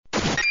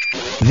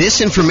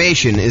This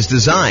information is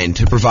designed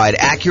to provide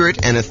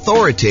accurate and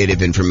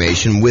authoritative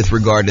information with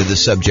regard to the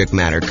subject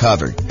matter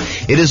covered.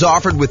 It is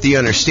offered with the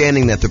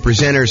understanding that the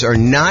presenters are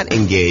not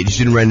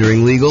engaged in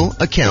rendering legal,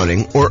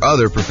 accounting, or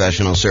other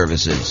professional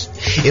services.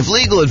 If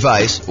legal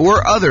advice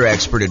or other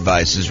expert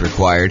advice is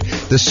required,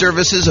 the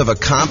services of a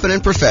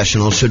competent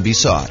professional should be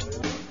sought.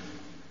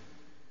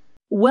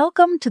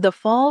 Welcome to the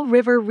Fall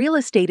River Real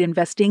Estate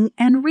Investing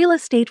and Real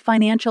Estate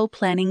Financial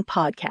Planning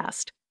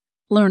Podcast.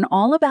 Learn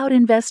all about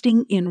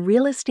investing in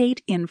real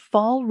estate in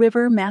Fall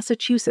River,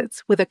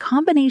 Massachusetts, with a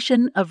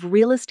combination of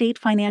real estate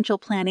financial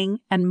planning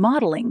and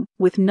modeling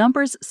with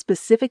numbers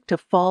specific to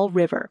Fall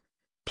River,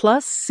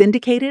 plus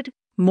syndicated,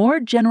 more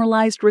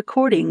generalized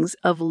recordings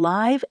of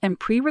live and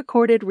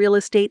pre-recorded real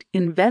estate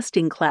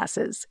investing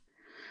classes.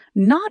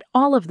 Not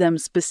all of them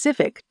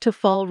specific to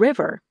Fall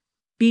River.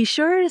 Be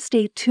sure to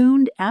stay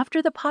tuned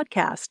after the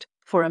podcast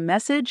for a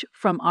message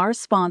from our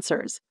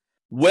sponsors.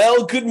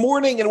 Well, good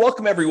morning and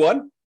welcome,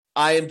 everyone.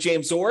 I am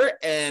James Orr,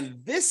 and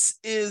this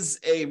is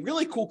a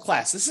really cool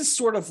class. This is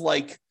sort of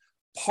like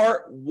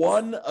part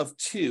 1 of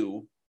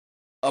 2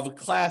 of a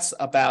class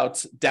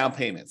about down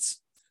payments.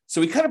 So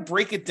we kind of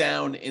break it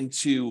down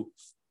into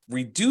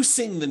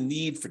reducing the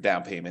need for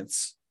down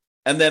payments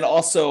and then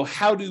also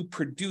how to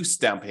produce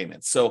down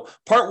payments. So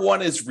part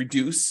 1 is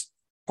reduce,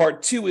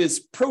 part 2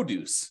 is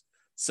produce.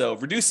 So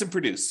reduce and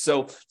produce.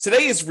 So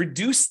today is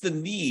reduce the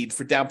need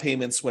for down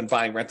payments when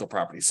buying rental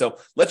property. So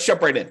let's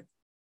jump right in.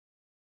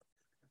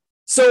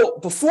 So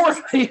before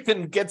I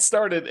even get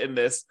started in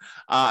this,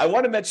 I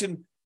want to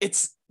mention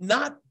it's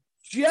not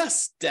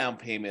just down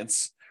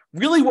payments.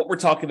 Really what we're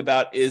talking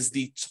about is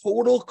the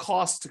total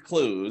cost to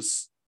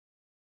close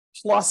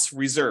plus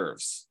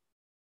reserves.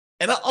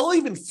 And I'll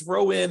even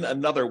throw in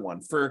another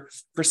one. For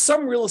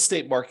some real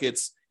estate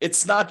markets,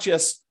 it's not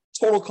just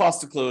total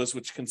cost to close,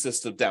 which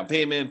consists of down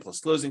payment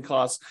plus closing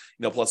costs,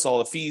 plus all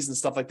the fees and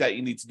stuff like that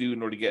you need to do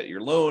in order to get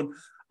your loan,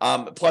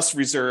 plus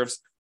reserves.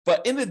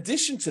 But in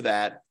addition to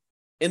that,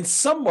 in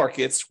some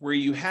markets where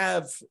you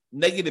have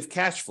negative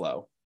cash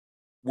flow,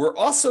 we're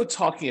also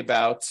talking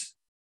about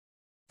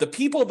the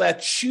people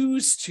that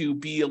choose to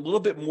be a little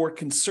bit more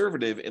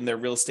conservative in their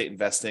real estate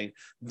investing.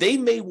 They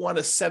may want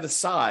to set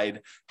aside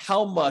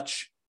how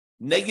much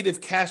negative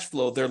cash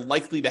flow they're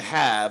likely to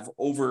have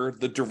over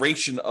the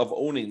duration of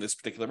owning this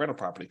particular rental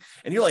property.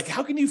 And you're like,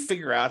 how can you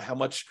figure out how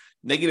much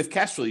negative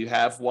cash flow you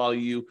have while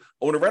you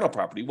own a rental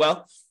property?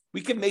 Well, we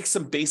can make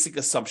some basic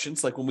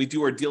assumptions, like when we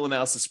do our deal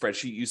analysis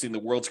spreadsheet using the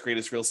world's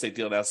greatest real estate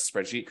deal analysis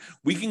spreadsheet,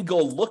 we can go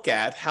look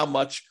at how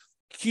much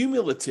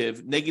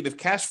cumulative negative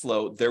cash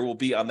flow there will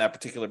be on that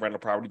particular rental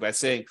property by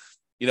saying,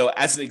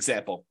 as an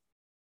example,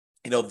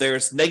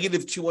 there's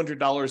negative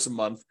 $200 a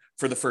month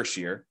for the first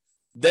year.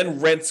 Then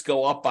rents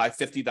go up by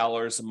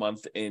 $50 a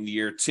month in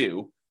year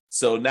 2.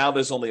 So now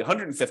there's only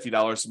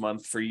 $150 a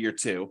month for year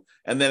 2.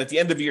 And then at the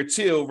end of year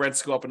 2,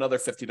 rents go up another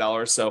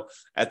 $50. So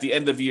at the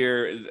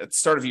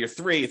start of year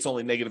 3, it's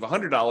only negative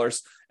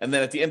 $100. And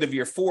then at the end of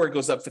year 4, it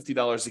goes up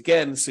 $50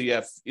 again. So you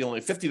have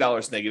only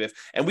 $50 negative.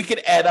 And we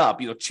could add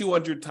up,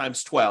 200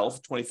 times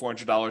 12,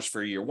 $2,400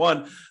 for year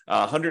 1,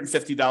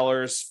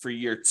 $150 for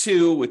year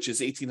 2, which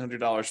is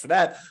 $1,800 for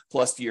that.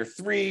 Plus year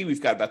 3,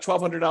 we've got about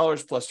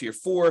 $1,200. Plus year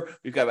 4,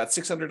 we've got about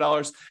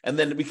 $600. And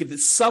then we could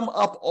sum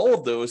up all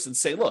of those and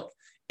say, look,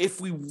 if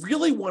we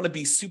really want to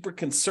be super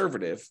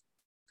conservative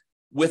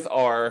with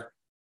our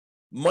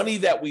money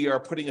that we are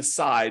putting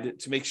aside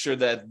to make sure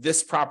that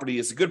this property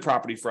is a good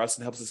property for us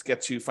and helps us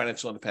get to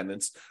financial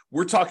independence,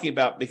 we're talking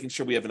about making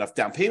sure we have enough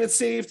down payment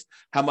saved,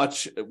 how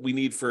much we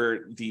need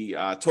for the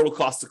total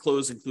cost to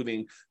close,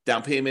 including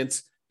down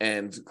payments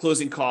and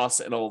closing costs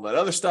and all that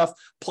other stuff,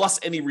 plus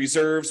any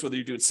reserves, whether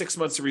you're doing 6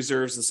 months of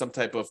reserves in some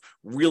type of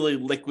really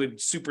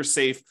liquid, super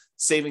safe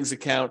savings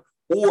account,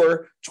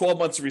 or 12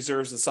 months of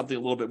reserves in something a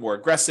little bit more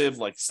aggressive,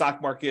 like stock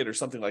market or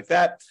something like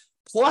that.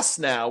 Plus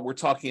now we're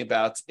talking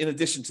about, in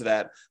addition to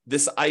that,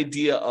 this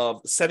idea of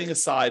setting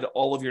aside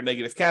all of your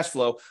negative cash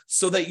flow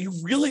so that you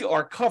really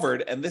are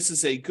covered. And this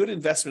is a good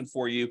investment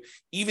for you,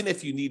 even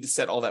if you need to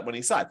set all that money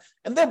aside.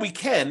 And then we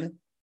can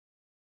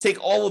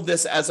take all of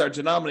this as our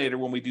denominator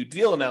when we do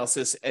deal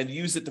analysis and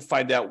use it to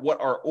find out what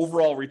our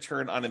overall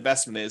return on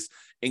investment is,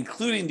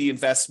 including the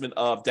investment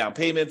of down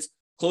payments,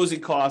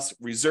 closing costs,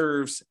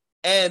 reserves,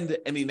 and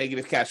any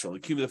negative cash flow, the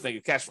cumulative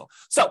negative cash flow.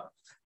 So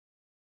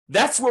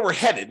that's where we're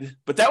headed,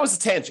 but that was a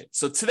tangent.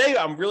 So today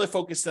I'm really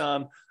focused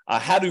on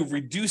how to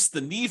reduce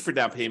the need for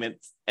down payment.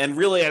 And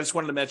really, I just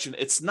wanted to mention,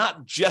 it's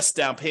not just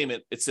down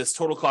payment. It's this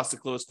total cost to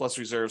close plus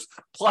reserves.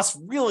 Plus,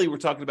 really, we're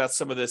talking about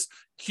some of this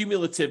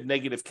cumulative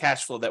negative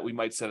cash flow that we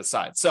might set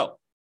aside. So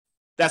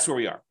that's where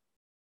we are.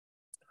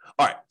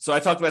 All right. So I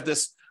talked about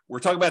this. We're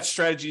talking about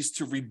strategies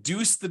to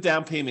reduce the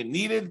down payment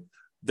needed.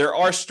 There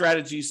are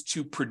strategies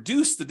to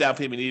produce the down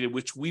payment needed,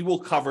 which we will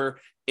cover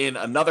in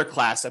another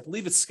class. I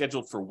believe it's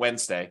scheduled for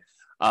Wednesday.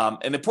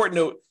 An important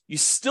note, you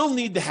still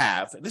need to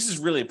have, and this is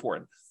really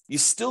important, you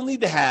still need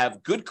to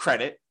have good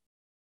credit,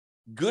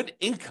 good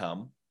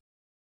income,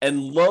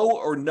 and low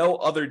or no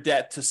other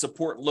debt to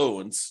support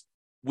loans,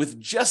 with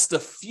just a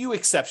few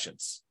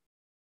exceptions.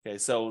 Okay,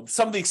 so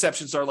some of the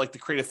exceptions are like the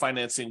creative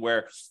financing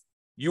where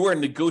you are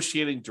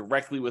negotiating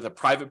directly with a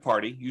private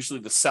party, usually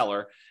the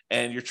seller,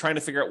 and you're trying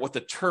to figure out what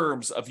the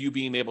terms of you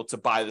being able to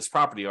buy this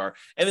property are.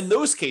 And in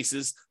those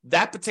cases,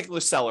 that particular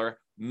seller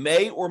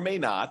may or may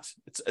not,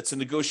 it's a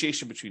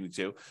negotiation between the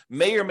two,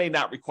 may or may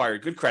not require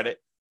good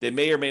credit. They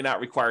may or may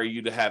not require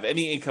you to have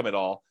any income at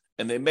all.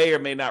 And they may or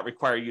may not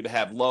require you to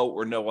have low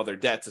or no other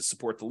debt to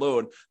support the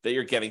loan that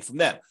you're getting from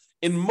them.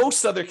 In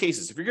most other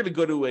cases, if you're going to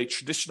go to a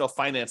traditional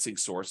financing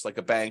source like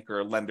a bank or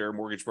a lender, or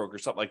mortgage broker,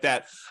 something like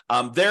that,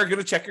 they're going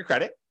to check your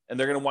credit and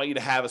they're going to want you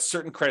to have a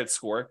certain credit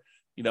score,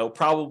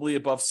 probably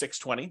above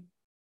 620.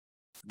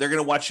 They're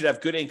going to want you to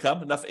have good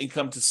income, enough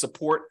income to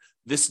support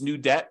this new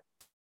debt,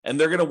 and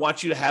they're going to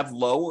want you to have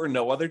low or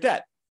no other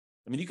debt.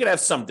 I mean, you could have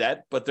some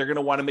debt, but they're going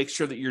to want to make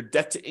sure that your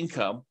debt to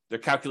income, their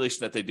calculation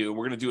that they do, and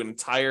we're going to do an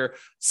entire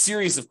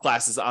series of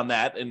classes on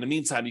that. In the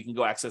meantime, you can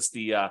go access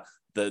the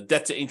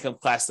debt to income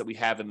class that we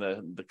have in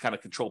the kind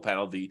of control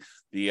panel, the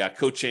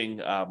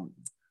coaching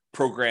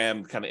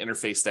program kind of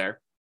interface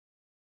there.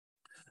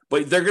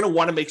 But they're going to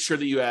want to make sure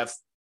that you have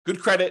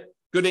good credit,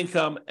 good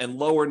income, and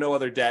low or no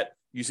other debt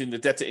using the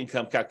debt to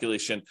income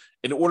calculation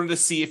in order to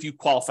see if you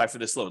qualify for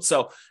this loan.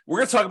 So we're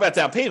going to talk about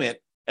down payment.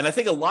 And I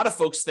think a lot of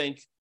folks think,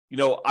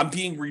 I'm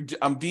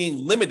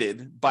being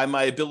limited by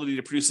my ability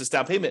to produce this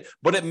down payment,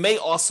 but it may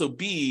also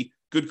be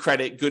good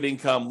credit, good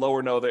income, low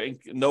or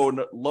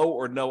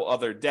no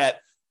other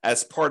debt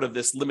as part of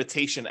this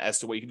limitation as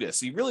to what you can do.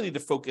 So you really need to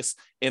focus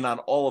in on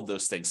all of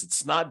those things.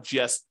 It's not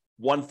just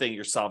one thing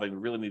you're solving. We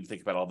really need to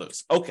think about all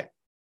those. Okay.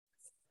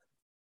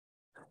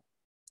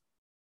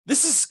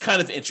 This is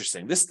kind of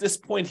interesting. This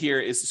point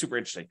here is super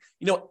interesting.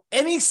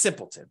 Any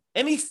simpleton,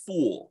 any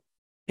fool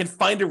can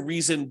find a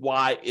reason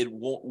why it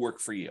won't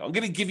work for you. I'm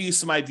going to give you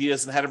some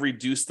ideas on how to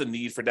reduce the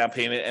need for down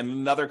payment. And in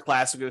another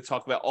class, we're going to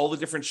talk about all the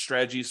different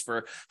strategies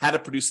for how to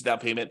produce a down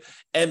payment.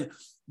 And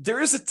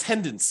there is a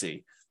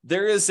tendency,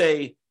 there is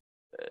an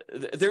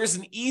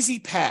easy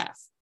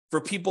path for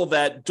people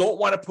that don't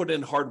want to put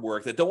in hard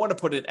work, that don't want to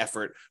put in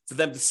effort, for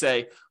them to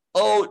say,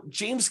 oh,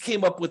 James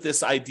came up with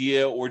this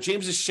idea, or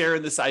James is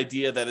sharing this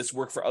idea that has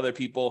worked for other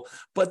people,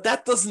 but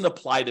that doesn't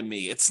apply to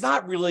me. It's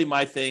not really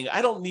my thing.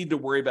 I don't need to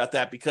worry about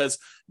that because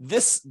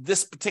this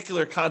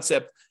particular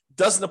concept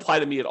doesn't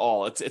apply to me at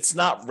all. It's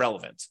not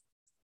relevant.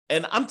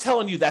 And I'm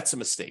telling you, that's a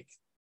mistake.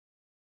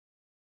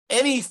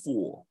 Any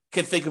fool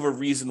can think of a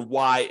reason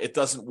why it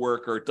doesn't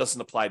work or it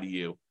doesn't apply to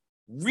you.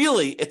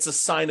 Really, it's a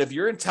sign of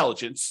your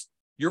intelligence,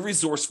 your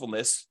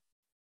resourcefulness,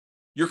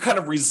 your kind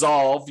of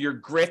resolve, your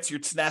grit, your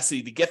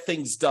tenacity to get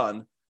things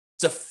done,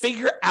 to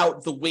figure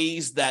out the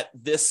ways that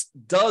this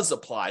does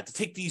apply, to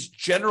take these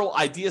general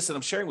ideas that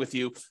I'm sharing with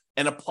you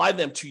and apply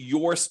them to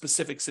your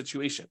specific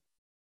situation.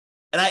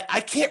 And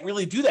I can't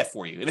really do that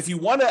for you. And if you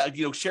want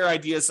to, share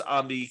ideas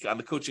on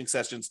the coaching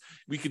sessions,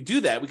 we could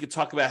do that. We could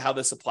talk about how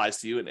this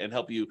applies to you and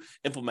help you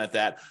implement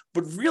that.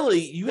 But really,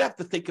 you have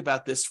to think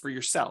about this for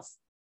yourself.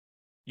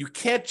 You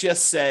can't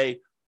just say,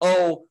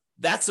 oh,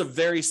 that's a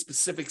very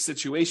specific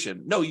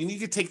situation. No, you need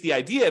to take the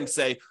idea and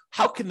say,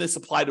 how can this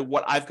apply to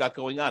what I've got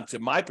going on, to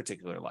my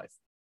particular life?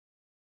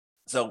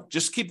 So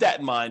just keep that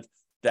in mind,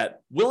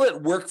 that will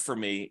it work for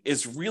me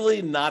is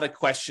really not a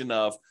question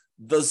of,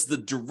 does the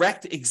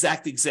direct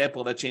exact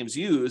example that James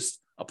used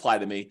apply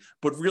to me,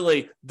 but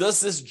really, does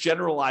this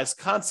generalized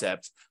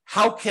concept,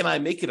 how can I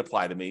make it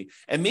apply to me?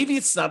 And maybe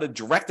it's not a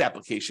direct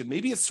application.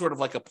 Maybe it's sort of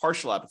like a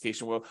partial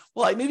application where,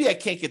 maybe I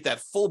can't get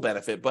that full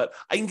benefit, but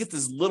I can get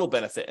this little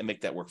benefit and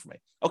make that work for me.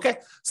 Okay,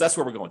 so that's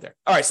where we're going there.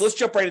 All right, so let's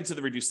jump right into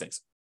the reduce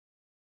things.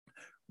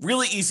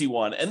 Really easy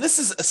one. And this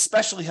is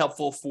especially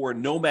helpful for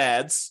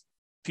nomads,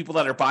 people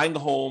that are buying a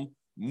home,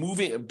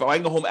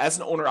 buying a home as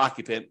an owner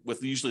occupant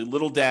with usually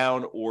little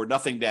down or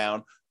nothing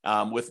down,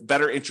 with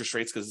better interest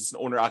rates because it's an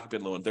owner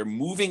occupant loan. They're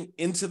moving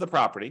into the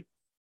property.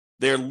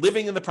 They're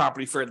living in the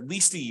property for at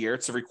least a year.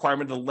 It's a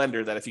requirement of the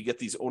lender that if you get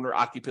these owner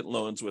occupant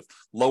loans with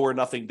lower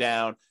nothing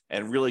down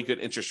and really good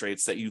interest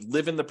rates, that you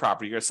live in the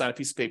property. You're going to sign a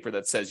piece of paper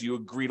that says you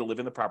agree to live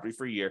in the property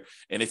for a year.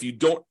 And if you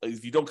don't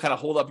kind of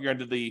hold up your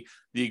end of the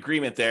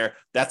agreement there,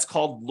 that's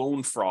called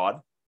loan fraud,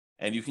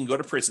 and you can go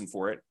to prison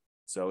for it.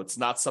 So it's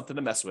not something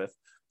to mess with.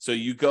 So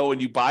you go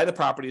and you buy the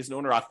property as an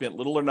owner occupant,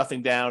 little or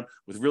nothing down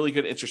with really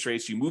good interest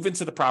rates. You move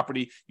into the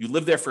property, you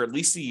live there for at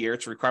least a year.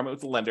 It's a requirement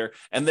with the lender.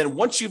 And then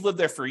once you've lived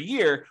there for a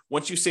year,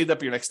 once you've saved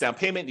up your next down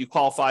payment, you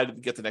qualify to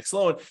get the next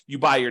loan, you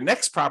buy your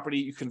next property,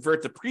 you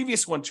convert the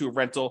previous one to a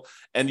rental,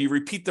 and you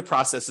repeat the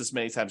process as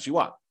many times as you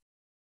want.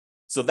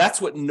 So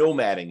that's what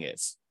nomading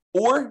is,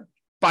 or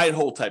buy and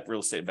hold type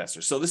real estate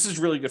investor. So this is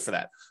really good for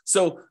that.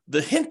 So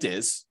the hint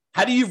is,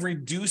 how do you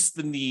reduce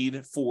the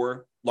need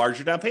for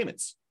larger down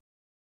payments?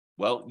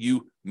 Well,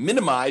 you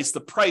minimize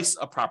the price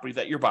of property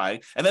that you're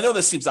buying. And I know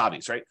this seems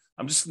obvious, right?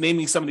 I'm just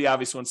naming some of the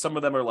obvious ones. Some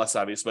of them are less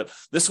obvious, but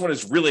this one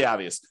is really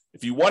obvious.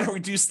 If you want to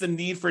reduce the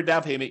need for a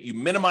down payment, you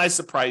minimize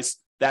the price,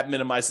 that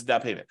minimizes the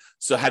down payment.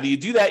 So how do you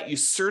do that? You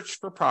search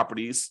for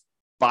properties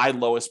by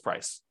lowest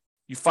price.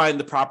 You find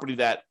the property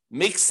that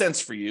makes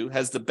sense for you,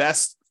 has the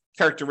best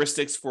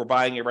characteristics for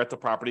buying a rental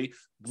property: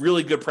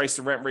 really good price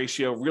to rent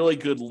ratio, really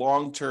good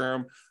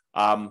long-term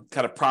kind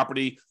of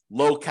property,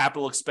 low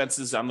capital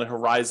expenses on the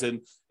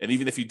horizon. And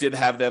even if you did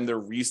have them, they're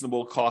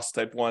reasonable cost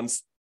type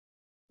ones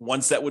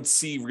that would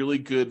see really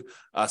good,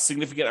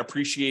 significant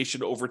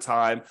appreciation over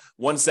time,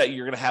 ones that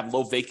you're going to have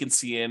low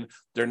vacancy in.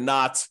 They're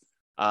not,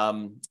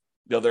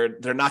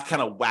 they're not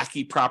kind of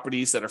wacky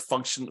properties that are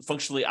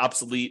functionally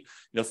obsolete,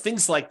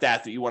 things like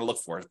that you want to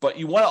look for. But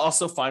you want to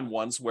also find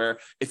ones where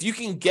if you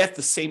can get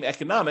the same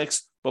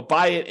economics, but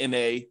buy it in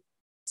a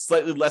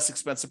slightly less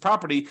expensive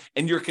property,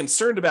 and you're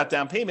concerned about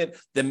down payment,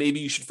 then maybe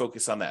you should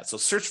focus on that. So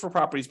search for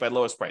properties by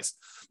lowest price.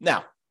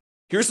 Now,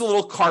 here's a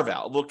little carve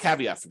out, a little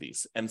caveat for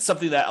these, and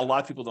something that a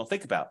lot of people don't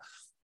think about.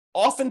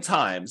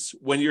 Oftentimes,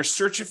 when you're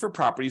searching for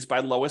properties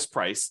by lowest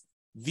price,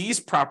 these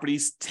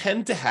properties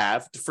tend to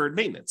have deferred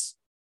maintenance.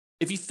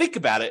 If you think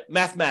about it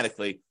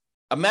mathematically,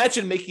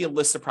 imagine making a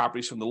list of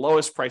properties from the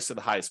lowest price to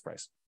the highest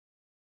price.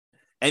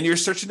 And you're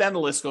searching down the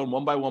list, going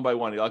one by one by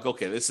one. You're like,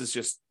 okay, this is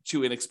just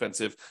too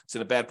inexpensive. It's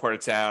in a bad part of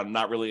town. I'm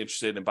not really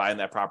interested in buying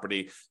that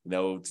property.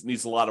 It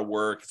needs a lot of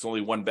work. It's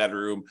only one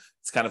bedroom.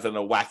 It's kind of in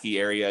a wacky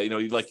area.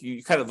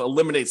 You kind of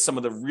eliminate some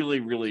of the really,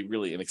 really,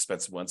 really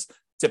inexpensive ones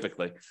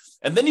typically.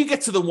 And then you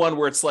get to the one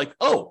where it's like,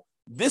 oh,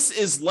 this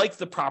is like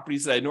the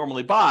properties that I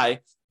normally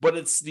buy, but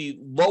it's the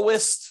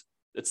lowest.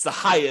 It's the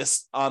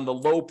highest on the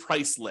low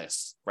price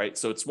list, right?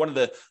 So it's one of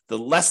the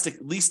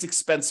least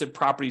expensive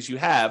properties you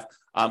have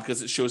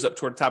because it shows up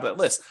toward the top of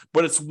that list,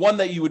 but it's one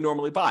that you would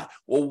normally buy.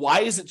 Well,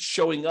 why is it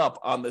showing up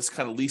on this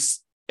kind of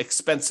least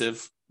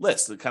expensive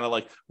list? It's kind of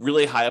like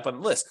really high up on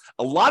the list.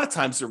 A lot of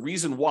times the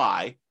reason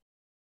why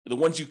the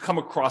ones you come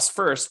across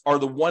first are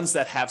the ones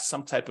that have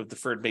some type of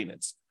deferred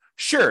maintenance.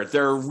 Sure,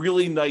 they're a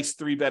really nice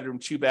 3-bedroom,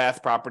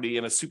 2-bath property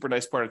in a super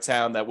nice part of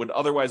town that would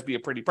otherwise be a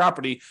pretty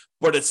property,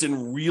 but it's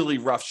in really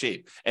rough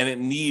shape and it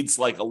needs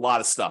like a lot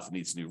of stuff. It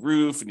needs new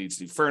roof, it needs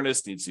new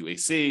furnace, it needs new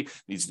AC, it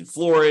needs new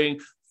flooring,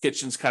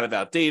 kitchen's kind of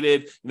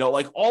outdated.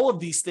 Like all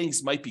of these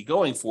things might be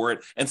going for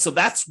it. And so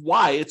that's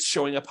why it's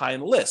showing up high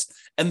on the list.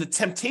 And the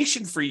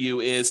temptation for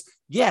you is,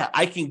 yeah,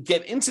 I can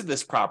get into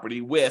this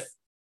property with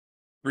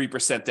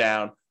 3%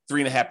 down,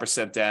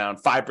 3.5% down,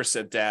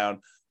 5% down.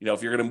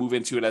 If you're going to move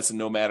into it as a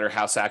nomad or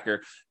house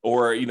hacker,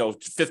 or,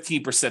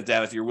 15%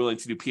 down if you're willing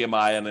to do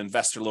PMI on an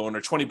investor loan,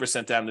 or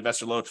 20% down an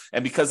investor loan.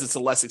 And because it's a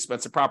less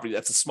expensive property,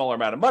 that's a smaller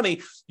amount of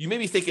money. You may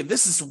be thinking,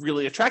 this is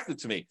really attractive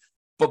to me,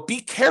 but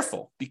be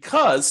careful,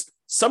 because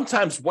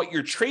sometimes what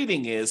you're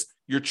trading is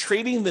you're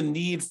trading the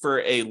need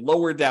for a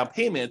lower down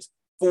payment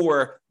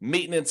for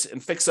maintenance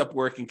and fix up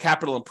work and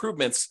capital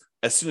improvements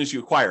as soon as you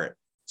acquire it.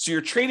 So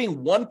you're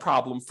trading one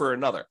problem for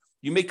another.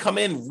 You may come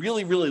in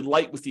really, really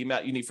light with the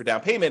amount you need for down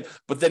payment,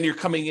 but then you're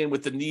coming in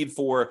with the need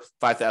for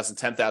 $5,000,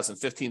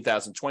 $10,000,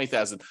 $15,000,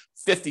 $20,000,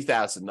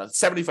 $50,000,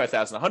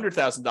 $75,000,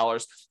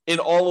 $100,000 in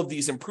all of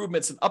these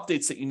improvements and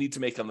updates that you need to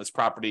make on this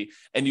property,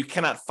 and you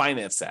cannot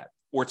finance that,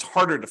 or it's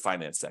harder to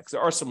finance that, because there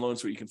are some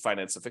loans where you can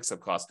finance the fix-up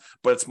cost,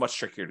 but it's much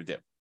trickier to do.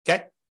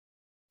 Okay.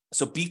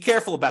 So be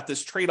careful about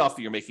this trade-off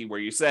that you're making, where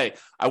you say,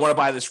 I want to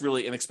buy this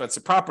really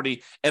inexpensive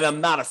property, and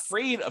I'm not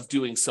afraid of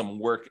doing some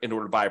work in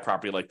order to buy a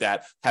property like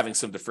that, having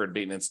some deferred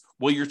maintenance.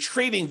 Well, you're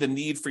trading the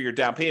need for your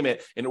down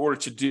payment in order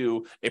to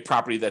do a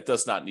property that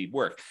does not need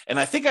work. And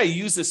I think I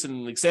used this in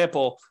an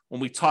example when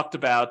we talked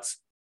about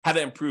how to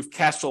improve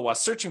cash flow while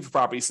searching for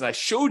properties. And I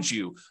showed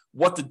you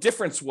what the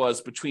difference was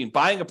between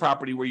buying a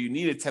property where you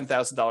needed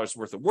 $10,000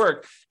 worth of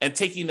work and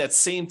taking that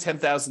same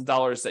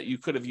 $10,000 that you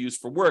could have used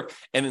for work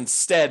and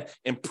instead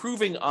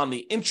improving on the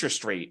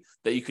interest rate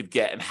that you could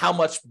get, and how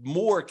much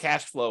more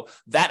cash flow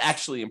that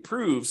actually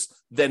improves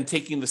than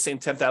taking the same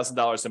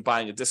 $10,000 and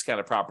buying a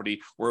discounted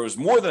property where it was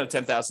more than a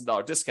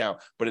 $10,000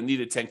 discount, but it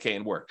needed $10K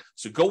in work.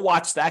 So go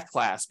watch that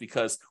class,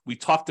 because we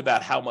talked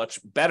about how much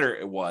better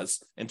it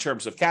was in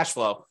terms of cash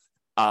flow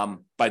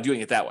by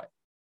doing it that way.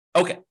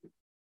 Okay.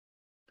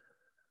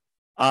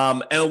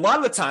 And a lot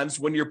of the times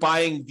when you're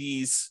buying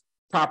these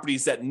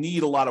properties that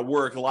need a lot of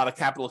work, a lot of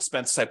capital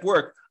expense type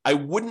work, I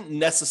wouldn't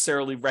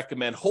necessarily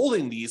recommend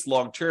holding these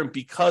long-term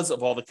because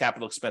of all the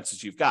capital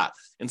expenses you've got.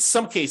 In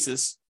some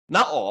cases,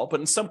 not all, but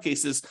in some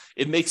cases,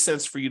 it makes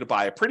sense for you to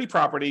buy a pretty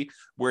property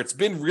where it's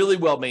been really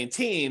well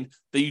maintained,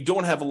 that you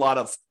don't have a lot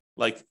of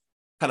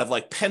kind of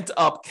like pent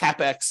up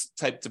CapEx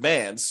type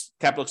demands.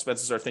 Capital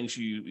expenses are things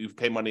you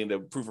pay money to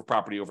improve a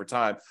property over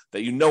time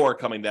that are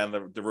coming down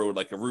the road,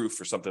 like a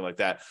roof or something like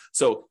that.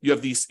 So you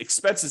have these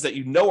expenses that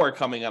are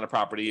coming on a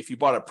property. If you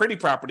bought a pretty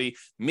property,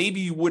 maybe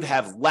you would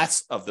have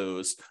less of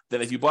those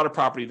than if you bought a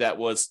property that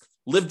was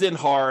lived in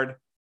hard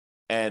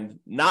and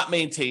not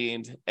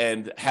maintained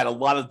and had a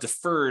lot of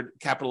deferred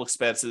capital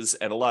expenses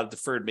and a lot of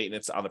deferred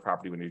maintenance on the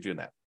property when you're doing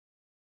that.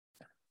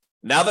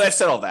 Now that I've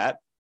said all that,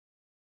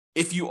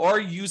 if you are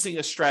using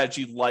a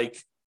strategy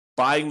like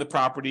buying the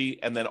property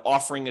and then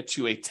offering it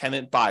to a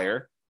tenant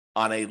buyer,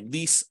 on a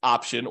lease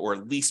option or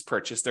lease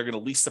purchase. They're going to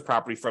lease the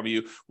property from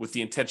you with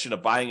the intention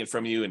of buying it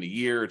from you in a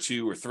year or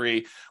 2 or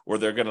 3, or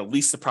they're going to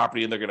lease the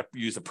property and they're going to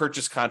use a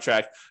purchase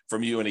contract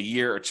from you in a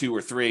year or 2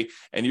 or 3,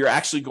 and you're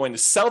actually going to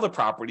sell the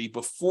property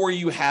before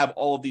you have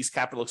all of these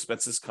capital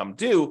expenses come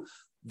due,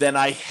 then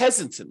I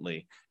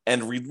hesitantly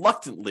and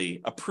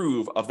reluctantly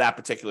approve of that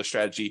particular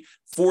strategy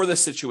for the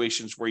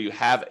situations where you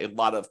have a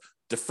lot of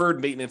deferred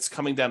maintenance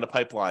coming down the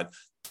pipeline.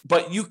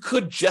 But you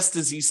could just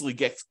as easily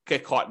get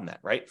caught in that,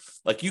 right?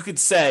 Like you could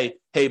say,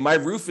 hey, my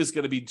roof is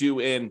going to be due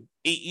in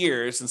 8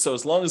 years. And so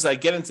as long as I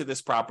get into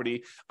this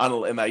property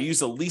and I use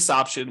a lease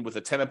option with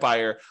a tenant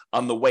buyer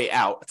on the way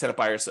out, a tenant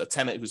buyer is a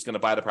tenant who's going to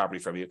buy the property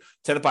from you.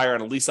 Tenant buyer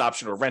on a lease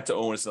option or rent to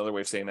own is another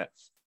way of saying that.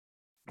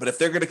 But if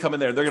they're going to come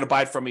in there, they're going to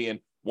buy it from me in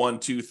 1,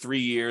 2, 3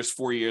 years,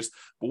 4 years.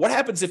 But what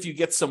happens if you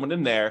get someone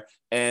in there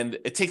and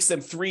it takes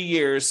them 3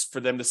 years for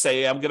them to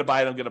say, I'm going to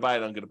buy it, I'm going to buy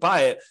it, I'm going to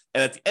buy it.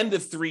 And at the end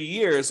of 3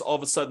 years, all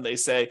of a sudden they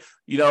say,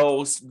 you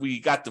know, we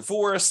got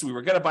divorced. We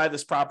were going to buy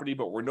this property,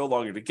 but we're no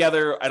longer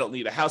together. I don't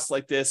need a house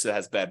like this. It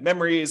has bad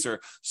memories or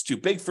it's too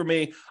big for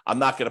me. I'm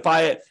not going to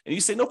buy it. And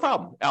you say, no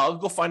problem. I'll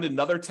go find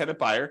another tenant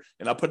buyer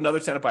and I'll put another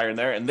tenant buyer in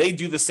there. And they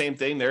do the same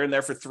thing. They're in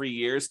there for 3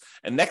 years.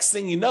 And next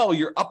thing you know,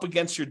 you're up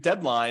against your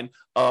deadline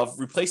of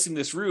replacing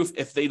this roof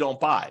if they don't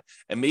buy.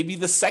 And maybe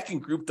the second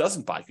group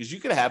doesn't buy because you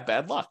could have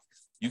bad luck.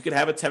 You could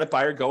have a tenant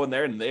buyer go in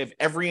there and they have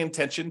every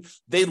intention.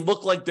 They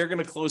look like they're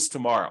going to close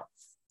tomorrow.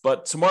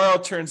 But tomorrow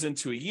turns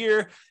into a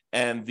year,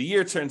 and the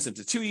year turns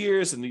into 2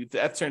 years, and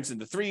that turns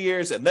into 3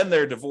 years, and then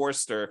they're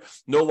divorced or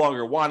no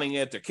longer wanting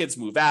it. Their kids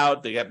move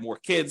out. They have more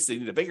kids. They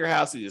need a bigger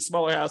house. They need a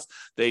smaller house.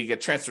 They get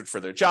transferred for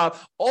their job.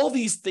 All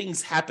these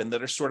things happen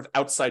that are sort of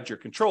outside your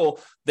control.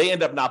 They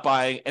end up not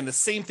buying, and the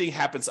same thing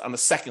happens on the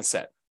second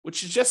set,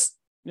 which is just,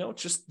 you know,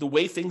 just the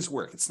way things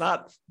work. It's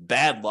not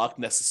bad luck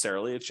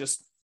necessarily. It's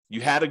just you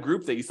had a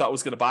group that you thought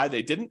was going to buy,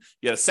 they didn't.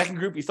 You had a second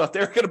group you thought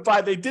they were going to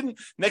buy, they didn't.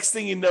 Next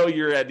thing you know,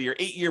 you're at your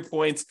 8-year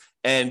point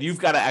and you've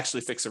got to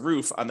actually fix a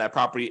roof on that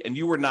property. And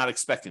you were not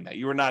expecting that.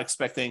 You were not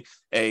expecting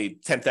a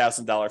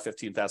 $10,000,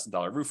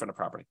 $15,000 roof on a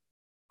property.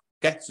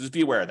 Okay, so just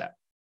be aware of that.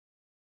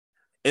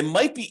 It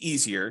might be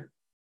easier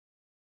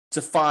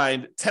to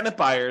find tenant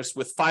buyers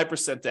with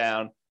 5%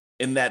 down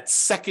in that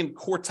second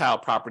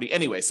quartile property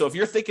anyway. So if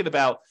you're thinking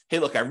about, hey,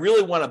 look, I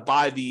really want to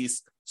buy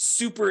these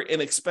super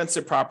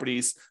inexpensive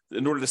properties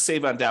in order to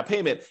save on down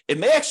payment, it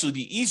may actually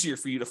be easier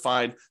for you to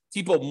find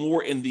people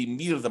more in the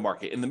meat of the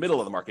market, in the middle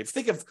of the market. If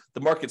you think of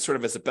the market sort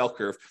of as a bell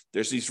curve,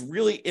 there's these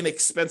really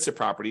inexpensive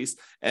properties,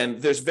 and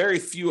there's very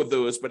few of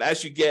those. But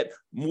as you get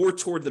more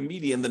toward the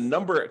median, the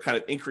number kind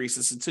of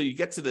increases until you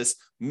get to this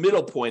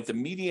middle point, the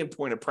median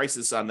point of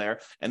prices on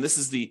there. And this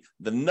is the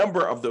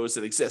number of those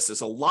that exist.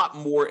 There's a lot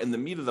more in the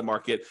meat of the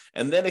market.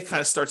 And then it kind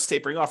of starts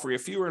tapering off where you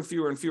have fewer and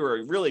fewer and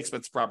fewer really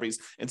expensive properties.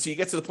 And so you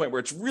get to the point where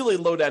it's really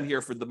low down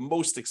here for the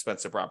most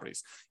expensive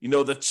properties. You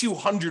know, the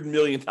 $200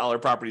 million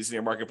properties in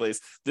your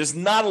marketplace, there's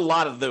not a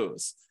lot of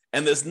those.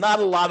 And there's not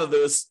a lot of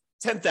those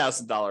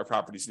 $10,000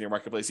 properties in your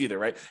marketplace either,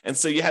 right? And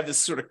so you have this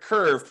sort of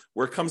curve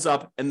where it comes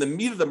up and the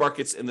meat of the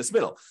market's in this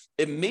middle.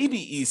 It may be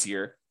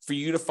easier for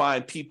you to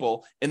find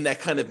people in that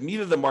kind of meat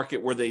of the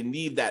market where they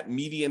need that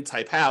median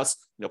type house,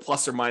 you know,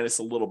 plus or minus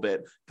a little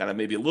bit, kind of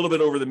maybe a little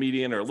bit over the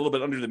median or a little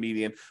bit under the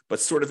median, but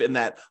sort of in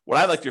that, what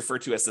I like to refer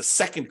to as the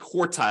second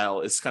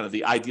quartile is kind of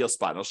the ideal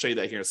spot. And I'll show you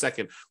that here in a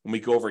second when we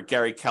go over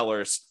Gary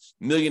Keller's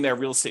Millionaire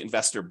Real Estate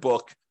Investor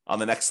book. On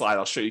the next slide,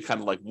 I'll show you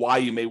kind of like why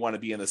you may want to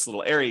be in this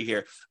little area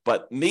here,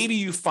 but maybe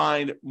you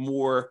find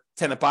more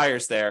tenant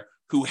buyers there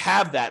who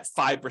have that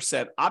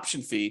 5%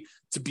 option fee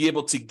to be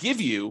able to give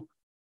you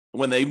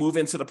when they move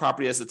into the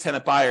property as a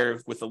tenant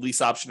buyer with a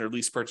lease option or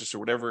lease purchase or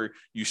whatever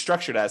you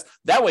structured as.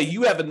 That way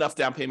you have enough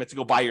down payment to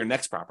go buy your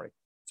next property.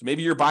 So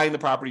maybe you're buying the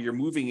property, you're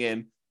moving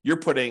in, you're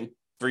putting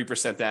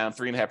 3% down,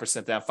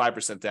 3.5% down,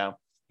 5% down.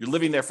 You're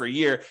living there for a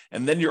year,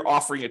 and then you're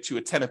offering it to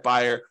a tenant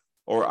buyer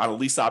or on a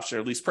lease option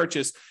or lease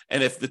purchase.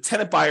 And if the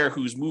tenant buyer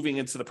who's moving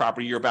into the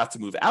property you're about to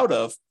move out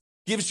of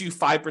gives you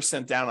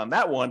 5% down on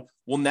that one,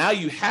 well, now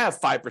you have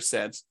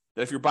 5%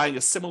 that if you're buying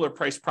a similar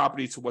price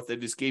property to what they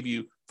just gave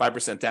you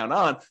 5% down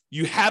on,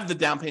 you have the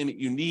down payment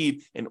you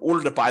need in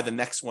order to buy the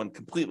next one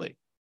completely.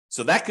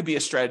 So that could be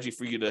a strategy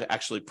for you to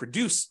actually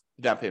produce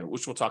the down payment,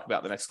 which we'll talk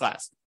about in the next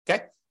class.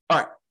 Okay. All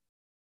right.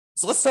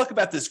 So let's talk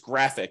about this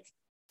graphic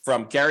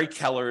from Gary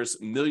Keller's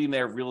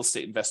Millionaire Real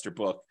Estate Investor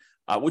book.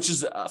 Which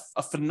is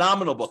a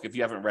phenomenal book if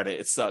you haven't read it.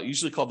 It's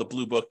usually called the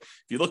Blue Book.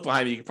 If you look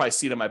behind me, you can probably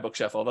see it on my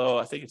bookshelf, although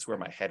I think it's where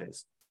my head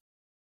is.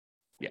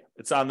 Yeah,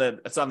 it's on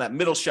that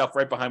middle shelf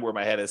right behind where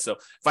my head is. So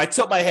if I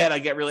tilt my head, I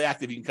get really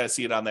active. You can kind of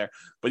see it on there.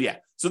 But yeah,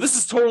 so this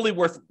is totally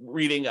worth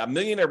reading. A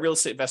Millionaire Real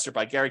Estate Investor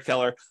by Gary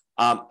Keller.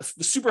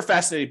 Super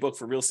fascinating book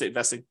for real estate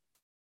investing.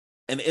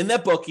 And in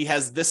that book, he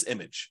has this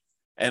image.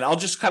 And I'll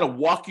just kind of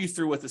walk you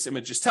through what this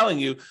image is telling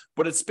you.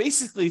 But it's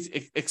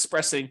basically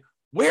expressing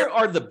where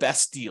are the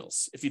best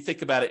deals? If you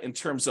think about it in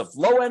terms of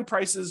low-end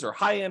prices or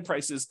high-end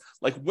prices,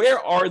 like where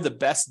are the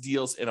best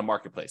deals in a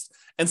marketplace?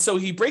 And so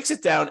he breaks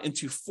it down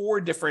into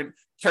 4 different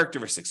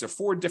characteristics or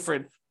 4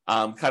 different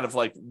kind of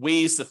like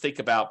ways to think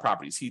about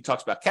properties. He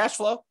talks about cash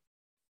flow,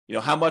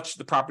 how much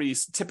the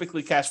properties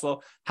typically cash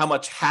flow, how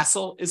much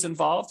hassle is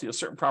involved.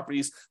 Certain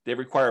properties, they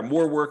require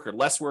more work,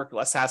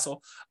 less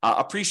hassle.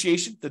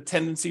 Appreciation, the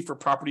tendency for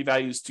property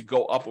values to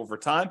go up over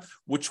time.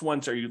 Which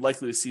ones are you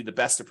likely to see the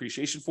best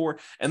appreciation for?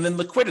 And then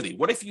liquidity.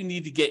 What if you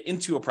need to get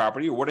into a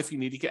property, or what if you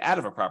need to get out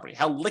of a property?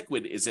 How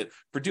liquid is it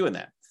for doing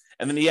that?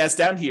 And then he has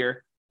down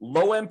here,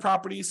 low-end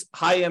properties,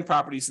 high-end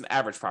properties, and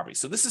average properties.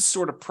 So this is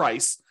sort of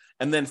price.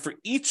 And then for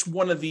each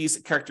one of these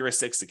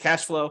characteristics, the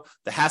cash flow,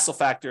 the hassle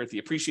factor, the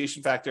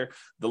appreciation factor,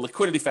 the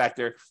liquidity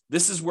factor,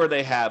 this is where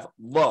they have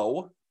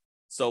low.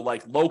 So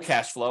like low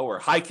cash flow or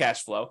high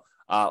cash flow,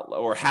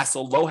 or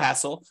hassle, low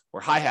hassle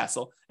or high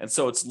hassle. And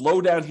so it's low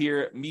down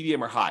here,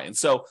 medium or high. And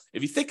so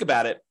if you think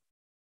about it,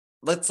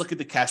 let's look at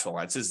the cash flow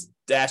line. It says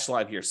dash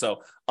line here.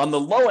 So on the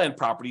low end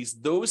properties,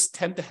 those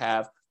tend to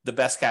have the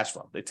best cash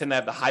flow. They tend to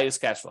have the highest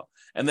cash flow.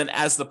 And then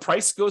as the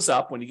price goes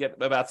up, when you get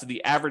about to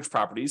the average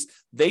properties,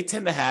 they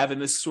tend to have in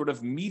this sort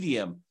of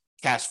medium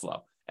cash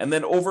flow. And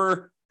then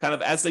over kind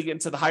of as they get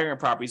into the higher end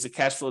properties, the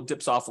cash flow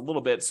dips off a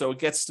little bit. So it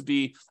gets to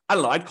be,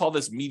 I'd call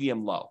this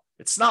medium low.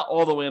 It's not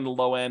all the way in the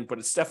low end, but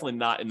it's definitely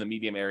not in the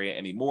medium area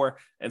anymore.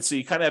 And so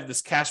you kind of have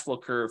this cash flow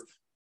curve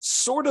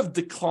sort of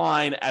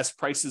decline as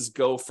prices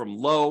go from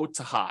low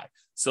to high.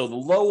 So the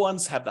low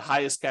ones have the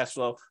highest cash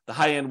flow. The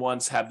high end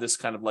ones have this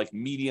kind of like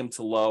medium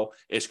to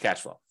low-ish cash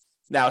flow.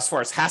 Now, as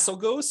far as hassle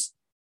goes,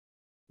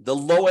 the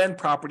low end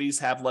properties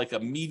have like a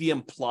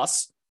medium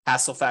plus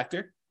hassle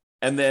factor.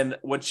 And then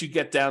once you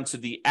get down to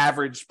the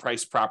average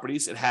price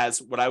properties, it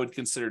has what I would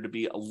consider to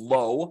be a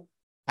low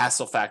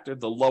hassle factor,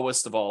 the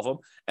lowest of all of them.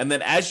 And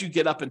then as you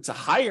get up into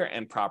higher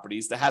end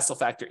properties, the hassle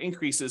factor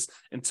increases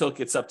until it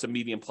gets up to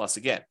medium plus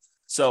again.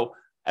 So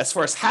as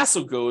far as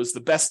hassle goes, the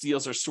best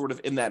deals are sort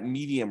of in that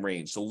medium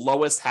range, the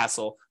lowest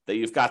hassle that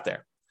you've got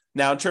there.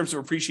 Now, in terms of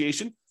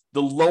appreciation,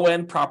 the low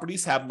end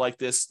properties have like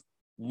this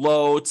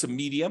low to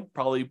medium,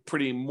 probably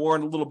a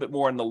little bit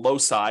more on the low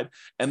side.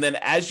 And then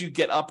as you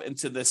get up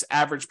into this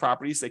average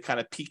properties, they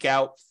kind of peak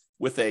out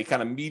with a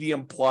kind of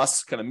medium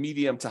plus, kind of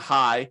medium to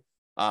high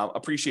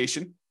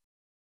appreciation.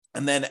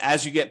 And then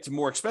as you get to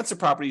more expensive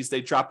properties,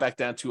 they drop back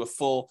down to a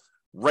full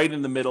right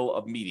in the middle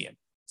of median.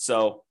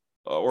 So,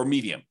 or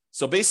medium.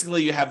 So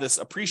basically you have this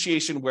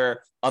appreciation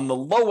where on the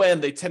low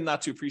end, they tend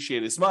not to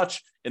appreciate as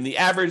much. In the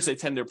average, they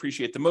tend to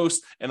appreciate the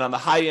most. And on the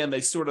high end,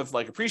 they sort of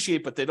like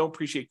appreciate, but they don't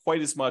appreciate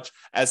quite as much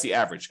as the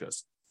average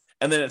goes.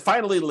 And then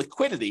finally,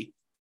 liquidity.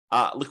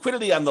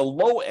 Liquidity on the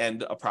low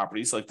end of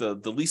properties, like the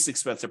least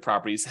expensive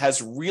properties,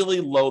 has really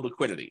low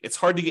liquidity. It's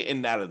hard to get in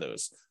and out of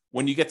those.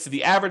 When you get to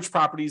the average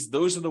properties,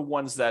 those are the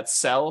ones that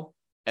sell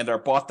and are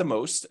bought the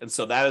most. And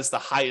so that is the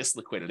highest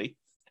liquidity.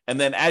 And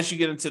then as you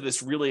get into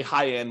this really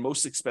high-end,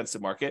 most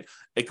expensive market,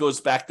 it goes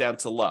back down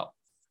to low.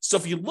 So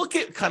if you look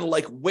at kind of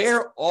like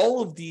where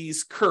all of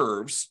these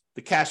curves,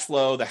 the cash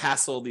flow, the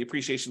hassle, the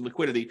appreciation,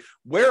 liquidity,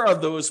 where are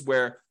those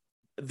where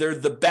they're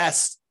the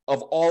best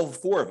of all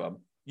four of them,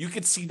 you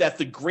can see that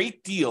the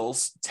great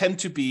deals tend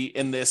to be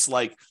in this,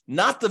 like,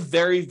 not the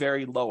very,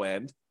 very low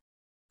end,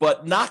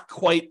 but not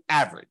quite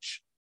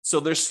average. So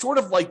they're sort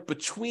of like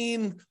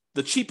between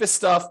the cheapest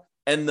stuff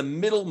and the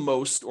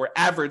middlemost or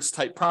average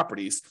type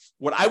properties,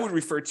 what I would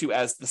refer to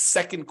as the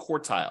second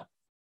quartile,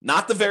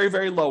 not the very,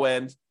 very low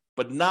end,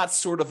 but not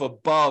sort of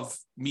above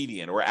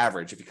median or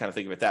average, if you kind of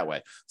think of it that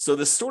way. So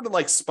this sort of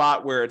like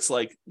spot where it's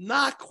like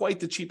not quite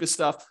the cheapest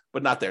stuff,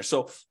 but not there.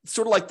 So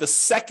sort of like the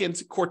second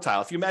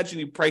quartile. If you imagine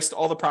you priced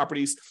all the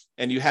properties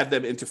and you had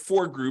them into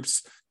four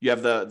groups, you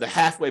have the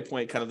halfway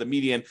point, kind of the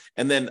median,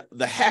 and then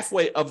the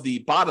halfway of the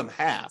bottom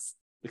half,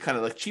 the kind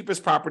of like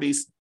cheapest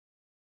properties.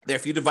 There,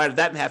 if you divided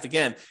that in half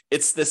again,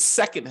 it's the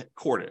second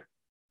quarter.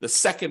 The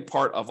second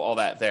part of all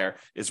that there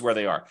is where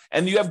they are.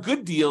 And you have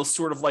good deals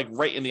sort of like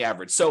right in the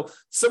average. So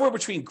somewhere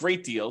between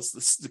great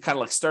deals, the kind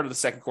of like start of the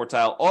second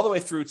quartile, all the way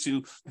through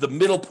to the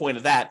middle point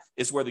of that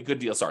is where the good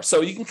deals are.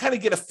 So you can kind of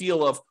get a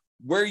feel of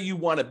where you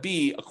want to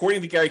be,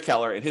 according to Gary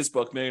Keller in his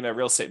book, Millionaire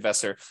Real Estate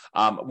Investor,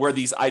 where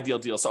these ideal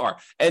deals are.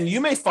 And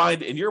you may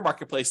find in your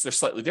marketplace, they're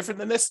slightly different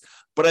than this,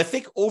 but I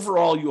think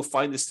overall, you'll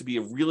find this to be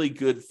a really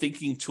good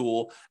thinking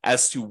tool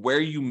as to where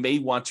you may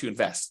want to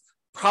invest.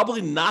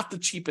 Probably not the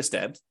cheapest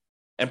end,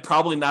 and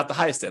probably not the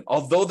highest end,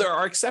 although there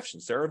are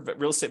exceptions. There are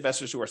real estate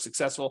investors who are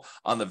successful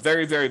on the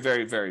very, very,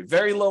 very, very,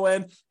 very low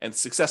end, and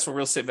successful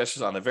real estate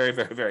investors on the very,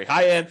 very, very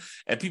high end,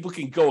 and people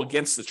can go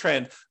against the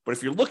trend. But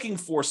if you're looking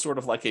for sort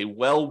of like a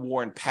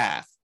well-worn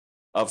path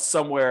of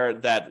somewhere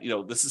that,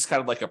 this is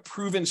kind of like a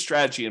proven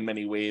strategy in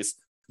many ways,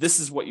 this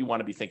is what you want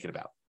to be thinking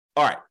about.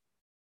 All right.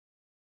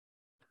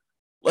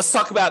 Let's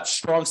talk about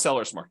strong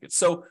sellers market.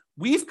 So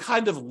we've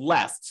kind of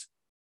left,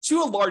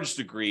 to a large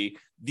degree,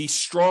 the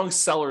strong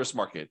sellers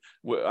market.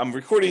 I'm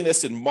recording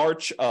this in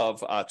March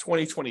of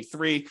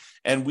 2023,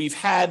 and we've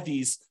had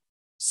these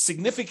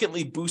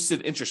significantly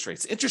boosted interest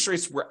rates. Interest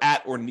rates were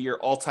at or near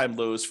all-time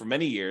lows for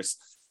many years,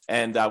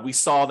 And we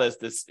saw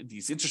that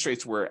these interest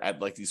rates were at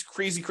like these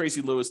crazy,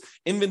 crazy lows.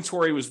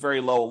 Inventory was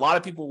very low. A lot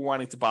of people were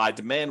wanting to buy.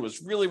 Demand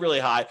was really, really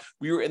high.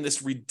 We were in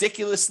this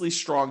ridiculously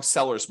strong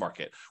seller's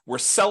market where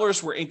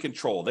sellers were in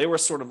control. They were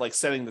sort of like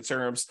setting the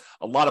terms.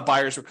 A lot of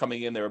buyers were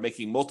coming in. They were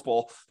making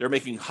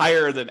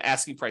higher than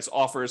asking price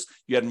offers.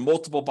 You had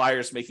multiple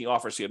buyers making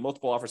offers. You had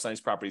multiple offers on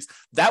these properties.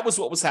 That was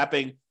what was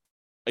happening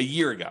a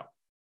year ago.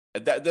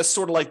 That's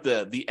sort of like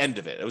the end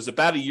of it. It was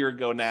about a year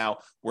ago now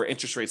where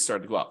interest rates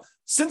started to go up.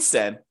 Since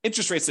then,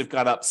 interest rates have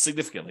gone up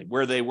significantly,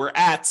 where they were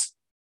at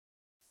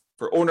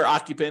for owner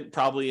occupant,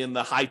 probably in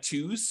the high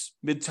twos,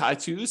 mid to high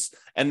twos,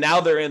 and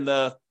now they're in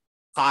the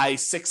high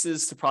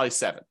sixes to probably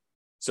 7.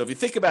 So if you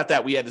think about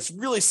that, we had this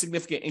really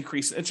significant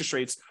increase in interest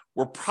rates.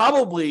 We're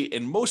probably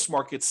in most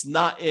markets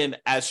not in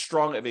as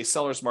strong of a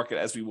seller's market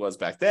as we was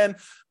back then,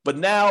 but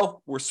now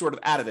we're sort of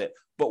out of it.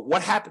 But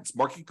what happens?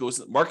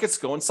 Markets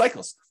go in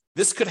cycles.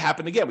 This could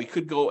happen again. We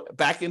could go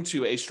back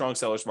into a strong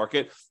seller's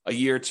market a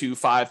year, 2,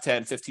 5,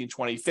 10, 15,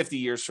 20, 50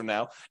 years from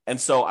now. And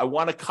so I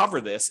want to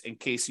cover this in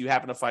case you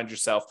happen to find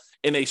yourself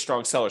in a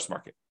strong seller's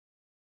market.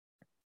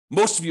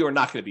 Most of you are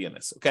not going to be in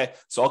this, okay?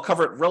 So I'll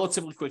cover it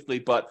relatively quickly,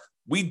 but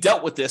we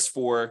dealt with this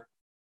for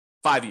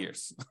 5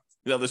 years.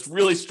 This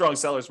really strong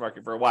seller's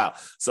market for a while.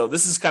 So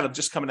this is kind of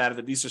just coming out of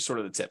it. These are sort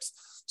of the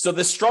tips. So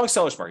this strong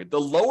seller's market, the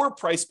lower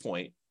price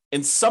point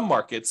in some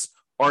markets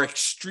are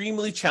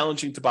extremely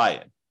challenging to buy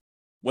in.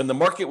 When the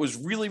market was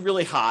really,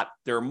 really hot,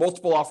 there were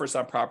multiple offers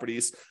on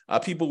properties.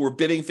 People were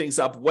bidding things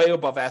up way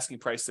above asking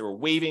price. They were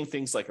waiving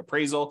things like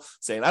appraisal,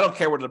 saying, I don't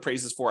care what it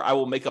appraises for. I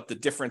will make up the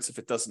difference if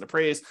it doesn't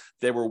appraise.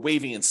 They were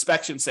waiving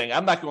inspection, saying,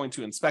 I'm not going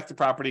to inspect the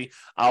property.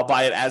 I'll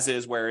buy it as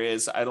is, where it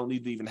is. I don't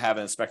need to even have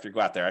an inspector go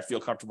out there. I feel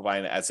comfortable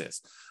buying it as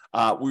is.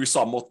 We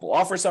saw multiple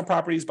offers on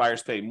properties,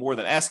 buyers paying more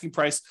than asking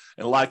price.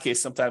 In a lot of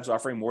cases, sometimes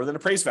offering more than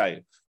appraised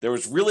value. There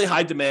was really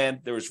high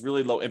demand. There was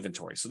really low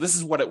inventory. So this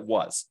is what it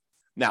was.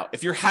 Now,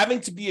 if you're having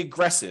to be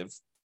aggressive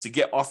to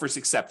get offers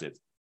accepted,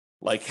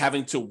 like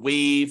having to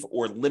waive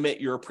or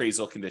limit your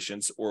appraisal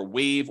conditions or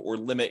waive or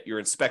limit your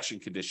inspection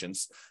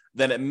conditions,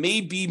 then it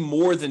may be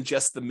more than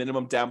just the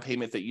minimum down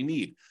payment that you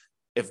need.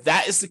 If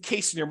that is the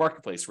case in your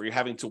marketplace where you're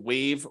having to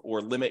waive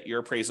or limit your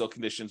appraisal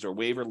conditions or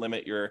waive or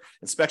limit your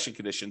inspection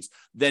conditions,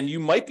 then you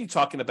might be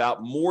talking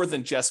about more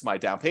than just my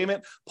down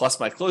payment plus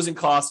my closing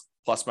costs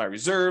plus my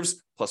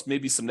reserves, plus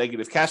maybe some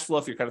negative cash flow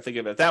if you're kind of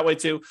thinking of it that way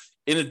too.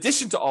 In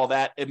addition to all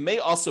that, it may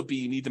also be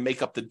you need to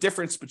make up the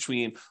difference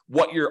between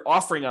what you're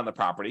offering on the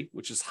property,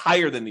 which is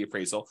higher than the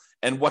appraisal,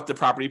 and what the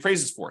property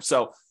appraises for.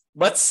 So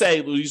let's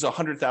say we'll use a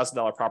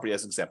 $100,000 property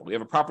as an example. We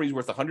have a property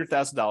worth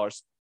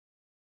 $100,000.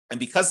 And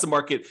because the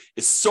market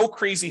is so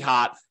crazy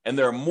hot and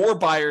there are more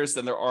buyers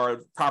than there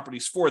are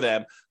properties for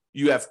them,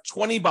 you have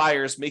 20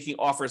 buyers making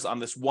offers on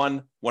this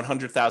one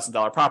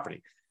 $100,000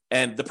 property.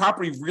 And the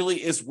property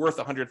really is worth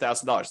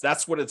 $100,000.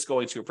 That's what it's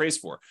going to appraise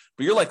for.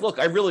 But you're like, look,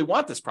 I really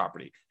want this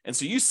property. And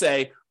so you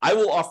say, I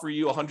will offer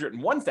you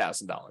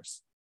 $101,000.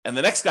 And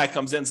the next guy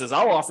comes in and says,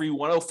 I'll offer you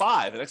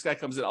 105. The next guy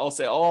comes in, I'll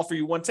say, I'll offer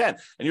you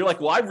 110. And you're like,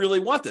 well, I really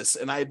want this.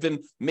 And I've been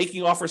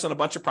making offers on a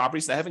bunch of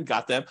properties and I haven't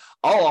got them.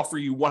 I'll offer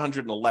you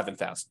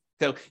 111,000.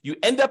 So you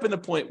end up in the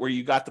point where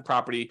you got the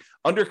property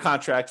under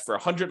contract for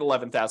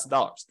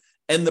 $111,000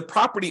 and the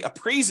property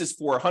appraises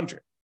for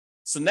 100.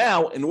 So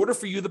now, in order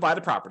for you to buy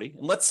the property,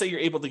 and let's say you're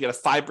able to get a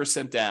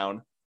 5%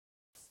 down,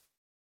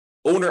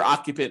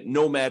 owner-occupant,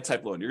 nomad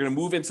type loan. You're going to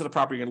move into the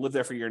property, you're going to live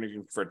there for a year, and you're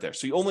going to convert there.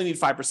 So you only need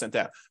 5%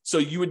 down. So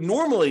you would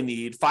normally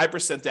need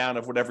 5% down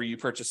of whatever you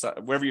purchased,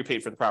 whatever you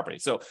paid for the property.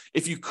 So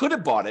if you could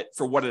have bought it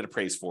for what it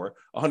appraised for,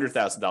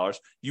 $100,000,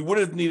 you would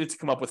have needed to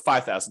come up with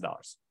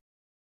 $5,000.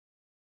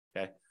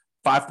 Okay,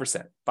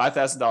 5%,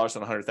 $5,000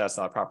 on a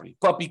 $100,000 property.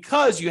 But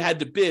because you had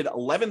to bid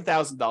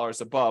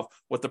 $11,000 above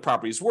what the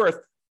property is worth,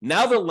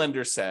 now the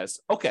lender says,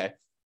 okay,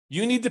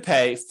 you need to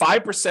pay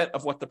 5%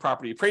 of what the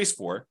property appraised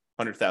for,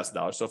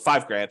 $100,000, so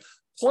 $5,000,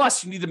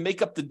 plus you need to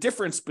make up the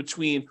difference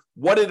between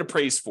what it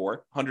appraised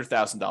for,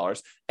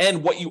 $100,000,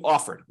 and what you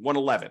offered,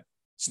 $111,000.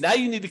 So now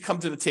you need to come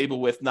to the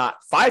table with not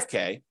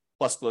 $5,000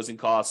 plus closing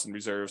costs and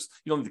reserves.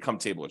 You don't need to come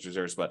to the table with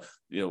reserves, but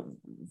your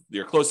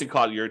closing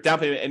cost, your down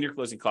payment, and your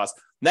closing costs.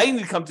 Now you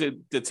need to come to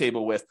the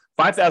table with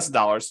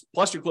 $5,000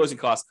 plus your closing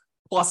costs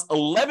plus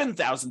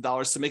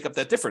 $11,000 to make up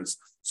that difference.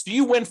 So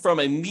you went from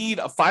a need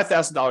of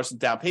 $5,000 in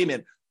down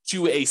payment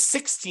to a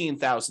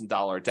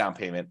 $16,000 down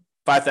payment,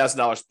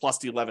 $5,000 plus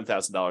the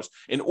 $11,000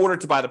 in order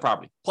to buy the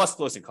property, plus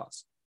closing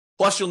costs.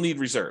 Plus you'll need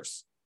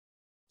reserves.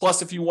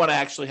 Plus if you want to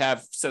actually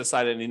have set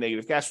aside any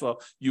negative cash flow,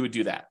 you would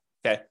do that,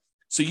 okay?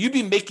 So you'd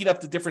be making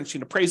up the difference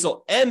between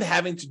appraisal and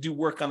having to do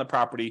work on the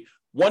property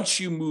once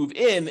you move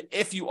in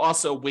if you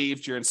also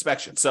waived your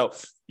inspection. So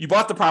you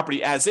bought the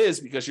property as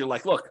is because you're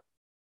like, look,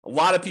 a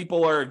lot of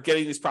people are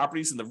getting these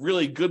properties, and the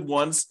really good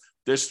ones,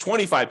 there's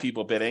 25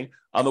 people bidding.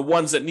 On the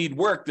ones that need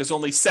work, there's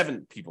only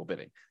 7 people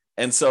bidding.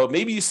 And so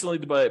maybe you still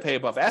need to pay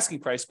above asking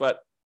price, but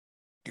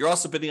you're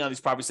also bidding on these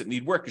properties that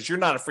need work because you're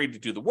not afraid to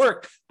do the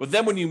work. But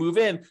then when you move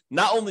in,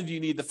 not only do you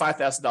need the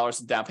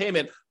 $5,000 in down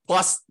payment,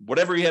 plus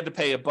whatever you had to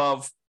pay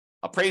above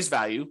appraised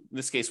value. In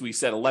this case, we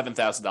said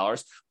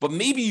 $11,000, but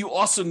maybe you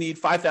also need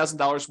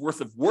 $5,000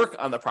 worth of work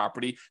on the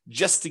property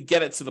just to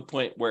get it to the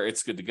point where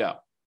it's good to go.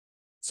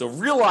 So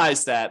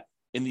realize that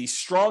in these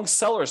strong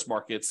sellers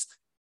markets,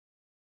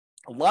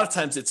 a lot of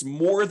times it's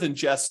more than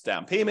just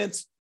down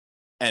payments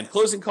and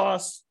closing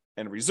costs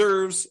and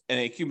reserves and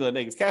a cumulative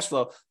negative cash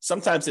flow.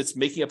 Sometimes it's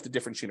making up the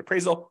difference between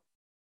appraisal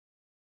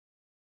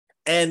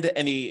and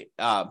any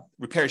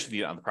repairs you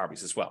need on the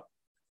properties as well.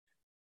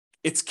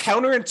 It's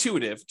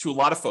counterintuitive to a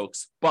lot of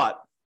folks,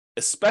 but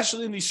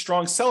especially in these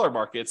strong seller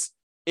markets,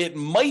 it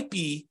might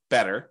be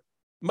better,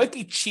 might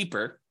be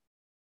cheaper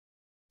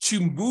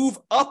to move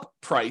up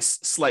price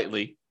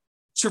slightly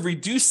to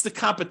reduce the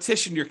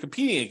competition you're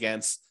competing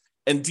against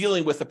and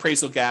dealing with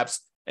appraisal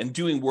gaps and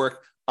doing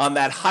work on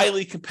that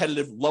highly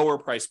competitive, lower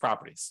price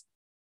properties.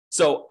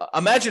 So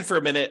imagine for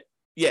a minute,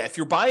 if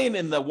you're buying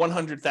in the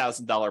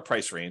 $100,000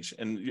 price range,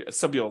 and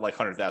some people are like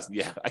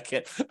 100,000, I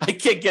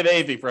can't get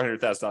anything for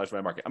 $100,000 in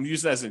my market. I'm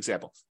using that as an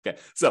example. Okay,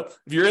 so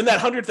if you're in that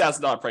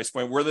 $100,000 price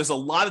point where there's a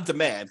lot of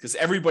demand because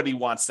everybody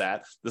wants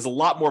that, there's a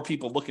lot more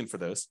people looking for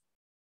those.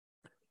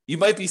 You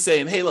might be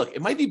saying, hey, look,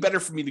 it might be better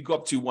for me to go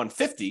up to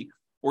 150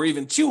 or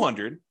even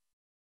 200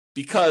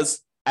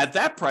 because at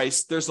that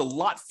price, there's a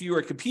lot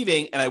fewer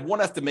competing and I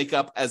won't have to make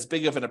up as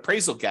big of an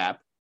appraisal gap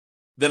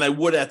than I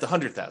would at the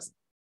 100,000.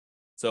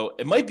 So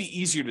it might be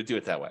easier to do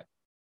it that way.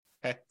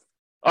 Okay.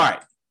 All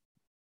right.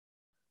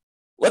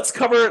 Let's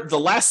cover the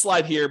last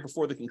slide here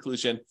before the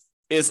conclusion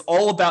is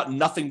all about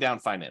nothing down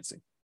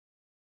financing.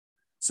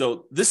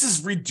 So this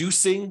is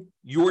reducing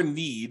your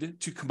need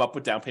to come up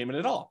with down payment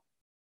at all.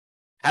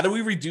 How do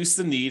we reduce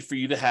the need for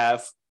you to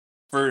have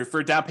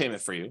for down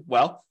payment for you?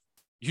 Well,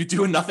 you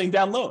do a nothing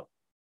down loan.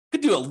 You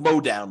could do a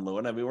low down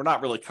loan. I mean, we're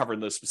not really covering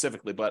those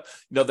specifically, but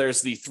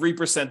there's the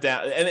 3%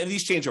 down, and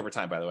these change over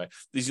time, by the way.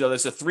 There's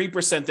a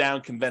 3%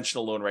 down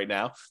conventional loan right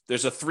now.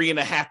 There's a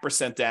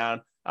 3.5%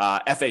 down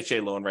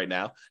FHA loan right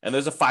now, and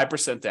there's a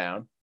 5%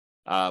 down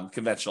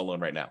conventional loan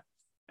right now.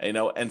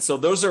 And so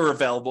those are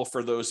available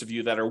for those of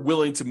you that are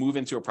willing to move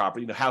into a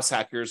property, house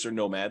hackers or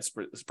nomads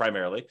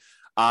primarily.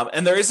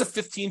 And there is a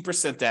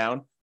 15%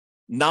 down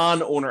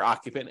non-owner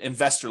occupant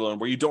investor loan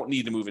where you don't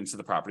need to move into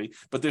the property,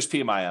 but there's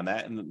PMI on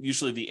that. And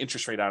usually the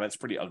interest rate on it's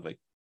pretty ugly.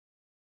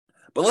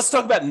 But let's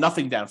talk about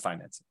nothing down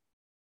financing.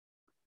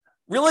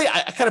 Really,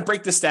 I kind of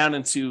break this down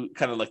into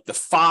kind of like the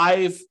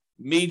 5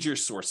 major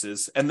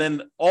sources and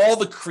then all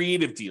the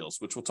creative deals,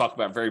 which we'll talk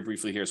about very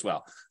briefly here as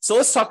well. So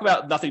let's talk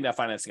about nothing down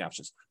financing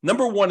options.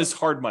 Number 1 is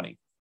hard money.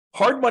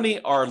 Hard money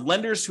are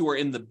lenders who are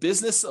in the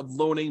business of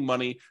loaning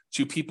money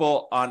to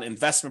people on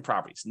investment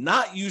properties,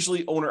 not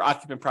usually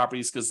owner-occupant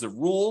properties, because the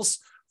rules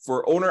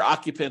for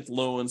owner-occupant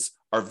loans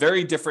are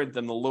very different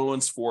than the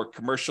loans for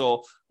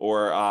commercial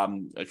or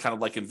kind of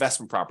like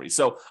investment properties.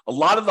 So a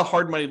lot of the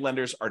hard money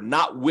lenders are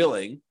not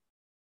willing.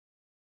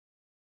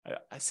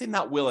 I say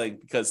not willing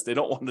because they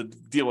don't want to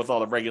deal with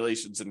all the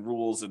regulations and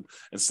rules and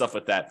stuff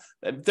like that.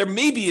 There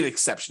may be an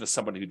exception to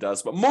somebody who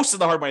does, but most of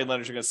the hard money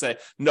lenders are going to say,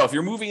 no, if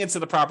you're moving into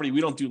the property, we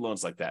don't do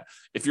loans like that.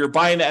 If you're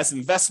buying it as an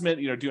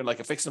investment, doing like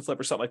a fix and flip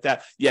or something like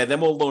that,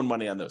 then we'll loan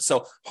money on those.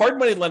 So hard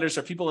money lenders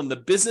are people in the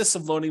business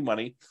of loaning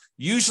money.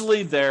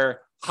 Usually they're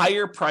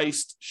higher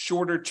priced,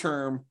 shorter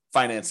term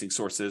financing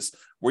sources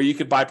where you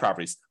could buy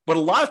properties. But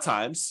a lot of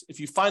times, if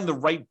you find the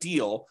right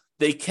deal,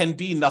 they can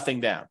be nothing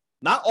down.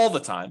 Not all the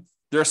time.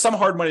 There are some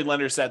hard money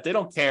lenders that they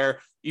don't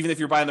care, even if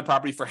you're buying the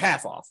property for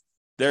half off.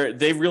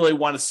 They really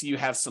want to see you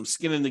have some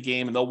skin in the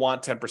game and they'll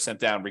want 10%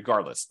 down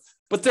regardless.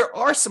 But there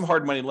are some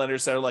hard money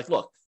lenders that are like,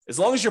 look, as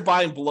long as you're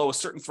buying below a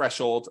certain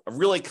threshold, a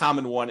really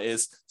common one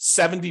is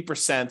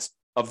 70%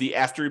 of the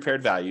after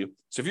repaired value.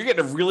 So if you're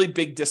getting a really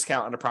big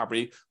discount on a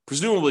property,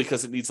 presumably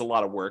because it needs a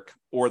lot of work,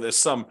 or there's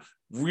some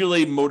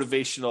really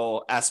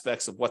motivational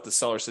aspects of what the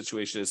seller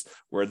situation is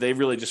where they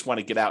really just want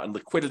to get out and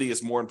liquidity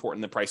is more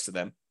important than price to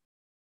them.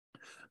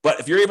 But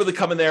if you're able to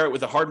come in there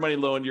with a hard money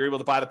loan, you're able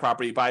to buy the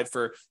property, buy it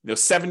for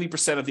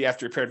 70% of the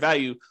after repaired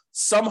value.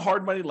 Some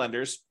hard money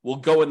lenders will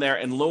go in there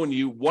and loan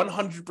you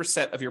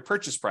 100% of your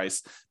purchase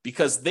price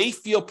because they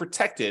feel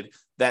protected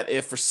that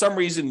if for some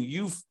reason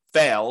you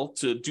fail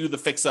to do the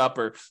fix up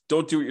or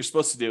don't do what you're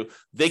supposed to do,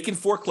 they can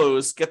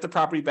foreclose, get the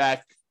property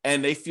back,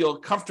 and they feel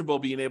comfortable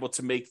being able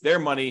to make their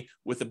money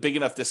with a big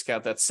enough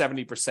discount that's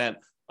 70%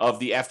 of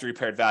the after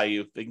repaired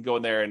value. They can go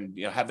in there and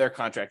have their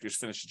contractors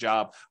finish the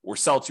job or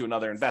sell to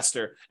another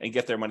investor and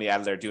get their money out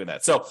of there doing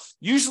that. So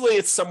usually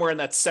it's somewhere in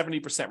that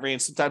 70%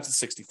 range. Sometimes it's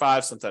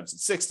 65, sometimes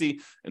it's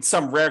 60. In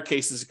some rare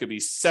cases, it could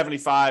be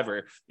 75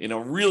 or,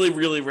 really,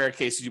 really rare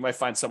cases, you might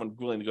find someone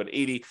willing to go to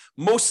 80.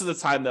 Most of the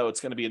time, though,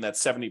 it's going to be in that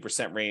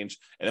 70% range.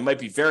 And it might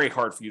be very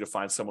hard for you to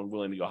find someone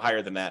willing to go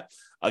higher than that.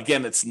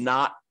 Again, it's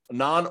not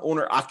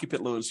non-owner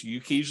occupant loans.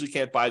 You usually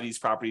can't buy these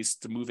properties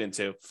to move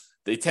into.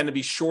 They tend to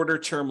be shorter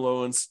term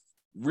loans,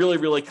 really,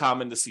 really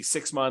common to see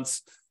 6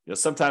 months.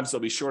 Sometimes they'll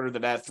be shorter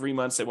than that, 3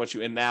 months. They want you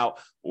in and out,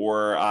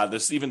 or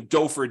there's even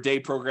dough for a day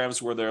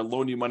programs where they'll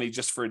loan you money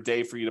just for a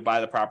day for you to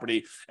buy the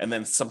property and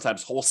then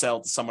sometimes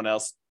wholesale to someone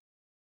else.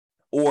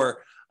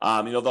 Or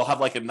They'll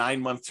have like a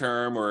 9-month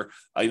term or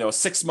a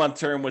 6-month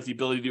term with the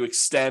ability to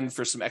extend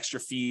for some extra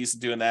fees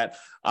and doing that.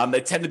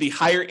 They tend to be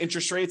higher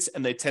interest rates,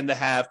 and they tend to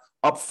have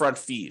upfront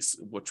fees,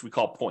 which we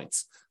call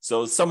points.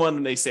 So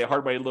they say a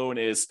hard money loan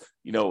is,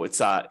 it's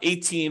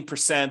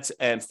 18%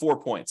 and 4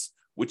 points,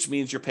 which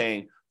means you're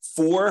paying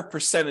 4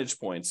 percentage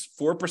points,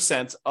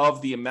 4%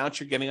 of the amount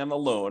you're getting on the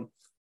loan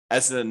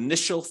as an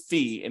initial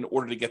fee in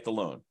order to get the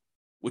loan,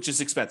 which is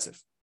expensive.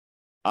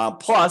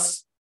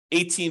 Plus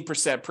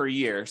 18% per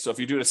year. So if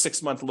you're doing a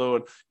 6-month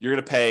loan, you're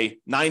going to pay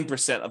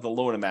 9% of the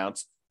loan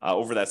amount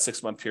over that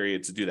 6-month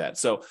period to do that.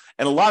 So,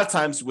 and a lot of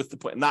times with the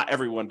point, not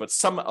everyone, but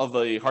some of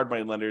the hard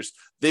money lenders,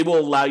 they will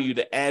allow you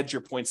to add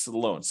your points to the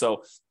loan.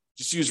 So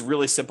just use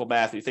really simple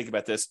math. You think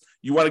about this,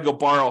 you want to go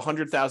borrow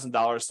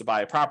 $100,000 to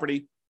buy a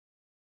property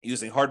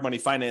using hard money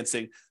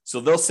financing. So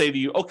they'll say to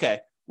you, okay,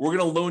 we're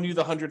going to loan you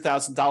the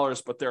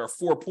 $100,000, but there are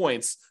 4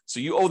 points. So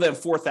you owe them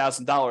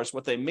 $4,000.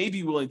 What they may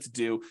be willing to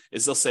do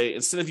is they'll say,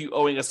 instead of you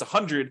owing us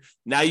 100,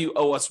 now you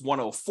owe us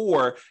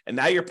 104. And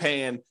now you're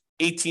paying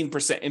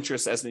 18%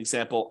 interest, as an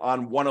example,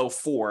 on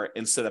 104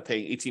 instead of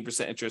paying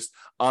 18% interest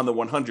on the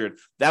 100.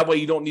 That way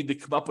you don't need to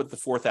come up with the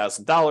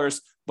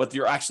 $4,000, but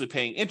you're actually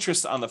paying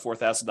interest on the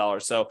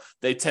 $4,000. So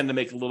they tend to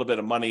make a little bit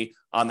of money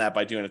on that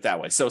by doing it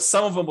that way. So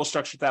some of them will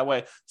structure it that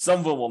way. Some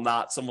of them will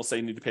not. Some will say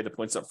you need to pay the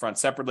points up front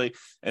separately,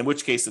 in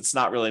which case it's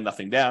not really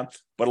nothing down.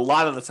 But a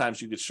lot of the times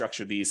you could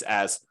structure these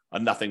as a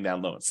nothing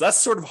down loan. So that's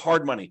sort of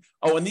hard money.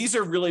 Oh, and these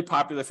are really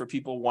popular for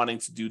people wanting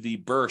to do the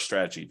BRRRR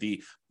strategy,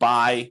 the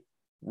buy,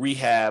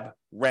 rehab,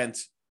 rent,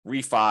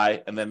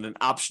 refi, and then an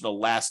optional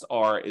last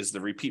R is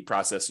the repeat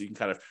process. So you can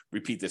kind of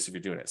repeat this if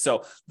you're doing it.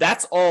 So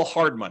that's all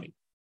hard money.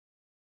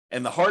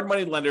 And the hard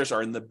money lenders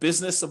are in the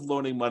business of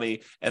loaning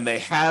money, and they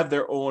have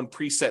their own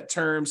preset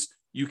terms.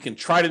 You can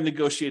try to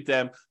negotiate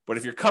them, but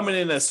if you're coming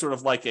in as sort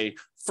of like a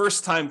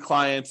first-time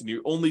client and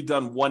you've only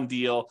done one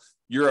deal,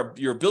 your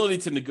ability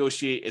to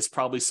negotiate is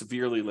probably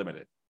severely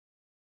limited.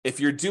 If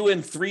you're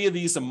doing 3 of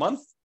these a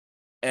month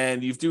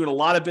and you've doing a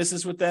lot of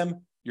business with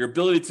them, your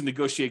ability to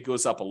negotiate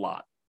goes up a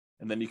lot,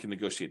 and then you can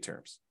negotiate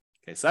terms.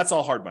 Okay, so that's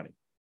all hard money.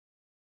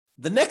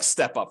 The next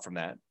step up from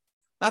that,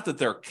 not that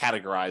they're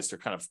categorized or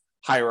kind of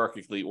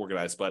hierarchically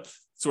organized, but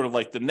sort of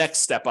like the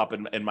next step up,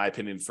 in my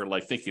opinion, for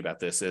like thinking about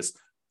this is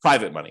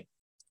private money.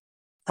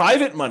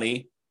 Private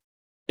money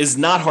is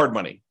not hard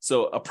money.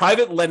 So a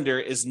private lender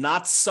is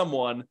not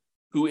someone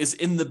who is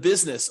in the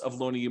business of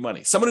loaning you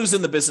money. Someone who's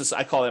in the business,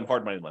 I call them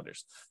hard money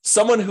lenders.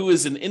 Someone who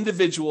is an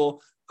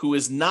individual who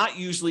is not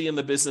usually in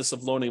the business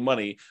of loaning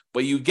money,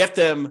 but you get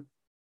them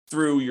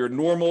through your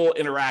normal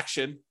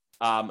interaction.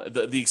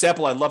 The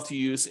example I love to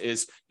use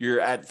is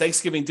you're at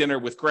Thanksgiving dinner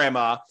with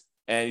grandma,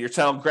 and you're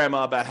telling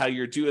grandma about how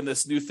you're doing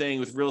this new thing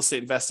with real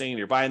estate investing and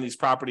you're buying these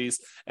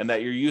properties and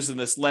that you're using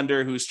this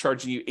lender who's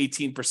charging you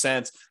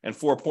 18% and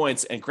 4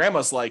 points. And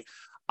grandma's like,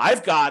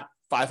 I've got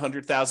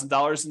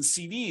 $500,000 in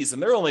CDs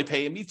and they're only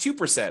paying me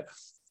 2%.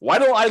 Why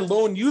don't I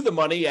loan you the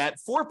money at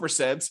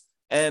 4%?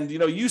 And,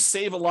 you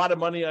save a lot of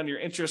money on your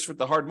interest with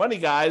the hard money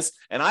guys.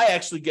 And I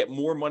actually get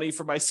more money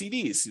for my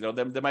CDs,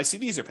 than my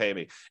CDs are paying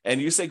me. And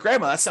you say,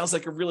 grandma, that sounds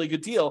like a really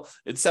good deal.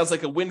 It sounds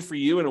like a win for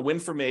you and a win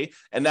for me.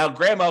 And now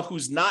grandma,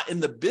 who's not in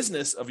the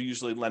business of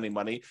usually lending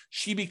money,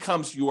 she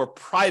becomes your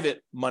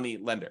private money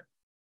lender.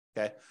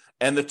 Okay.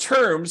 And the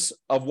terms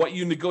of what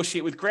you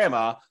negotiate with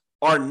grandma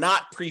are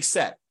not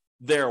preset.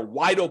 They're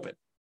wide open.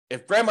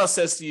 If grandma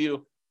says to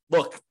you,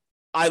 look,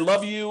 I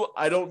love you.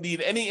 I don't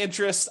need any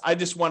interest. I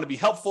just want to be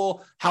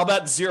helpful. How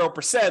about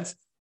 0%?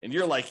 And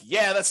you're like,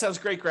 yeah, that sounds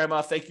great,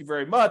 grandma. Thank you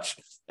very much.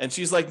 And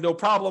she's like, no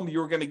problem. You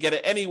were going to get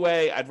it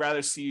anyway. I'd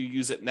rather see you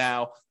use it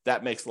now.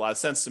 That makes a lot of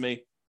sense to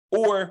me.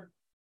 Or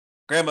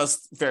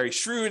grandma's very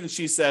shrewd and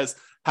she says,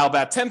 how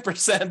about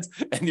 10%?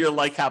 And you're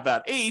like, how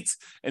about 8?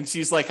 And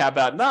she's like, how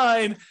about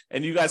 9?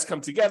 And you guys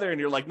come together and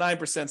you're like,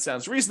 9%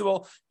 sounds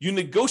reasonable. You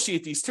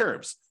negotiate these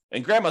terms.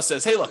 And grandma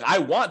says, hey, look, I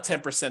want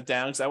 10%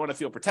 down because I want to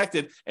feel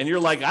protected. And you're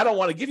like, I don't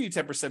want to give you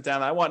 10%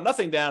 down. I want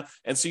nothing down.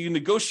 And so you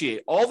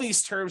negotiate. All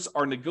these terms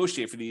are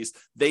negotiated for these.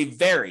 They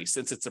vary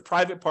since it's a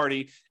private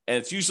party and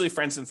it's usually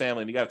friends and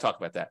family. And you got to talk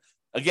about that.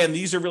 Again,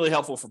 these are really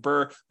helpful for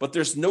BRRRR, but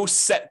there's no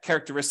set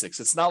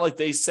characteristics. It's not like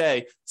they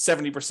say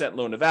 70%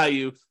 loan to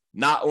value,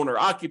 not owner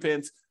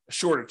occupant,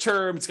 shorter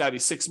term. It's got to be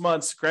 6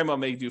 months. Grandma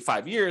may do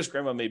 5 years.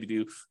 Grandma maybe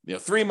do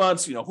 3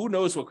 months. Who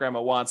knows what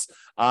grandma wants.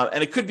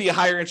 And it could be a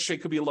higher interest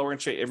rate, could be a lower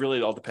interest rate. It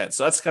really all depends.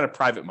 So that's kind of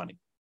private money.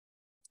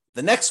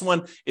 The next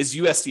one is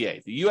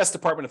USDA. The U.S.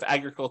 Department of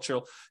Agriculture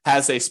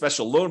has a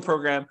special loan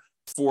program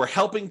for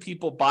helping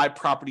people buy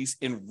properties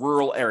in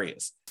rural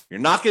areas. You're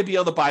not going to be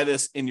able to buy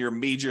this in your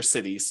major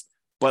cities.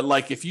 But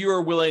like if you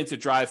are willing to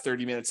drive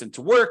 30 minutes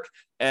into work,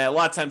 and a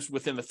lot of times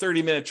within the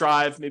 30-minute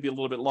drive, maybe a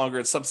little bit longer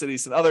in some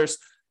cities than others,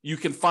 you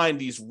can find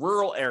these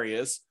rural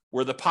areas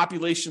where the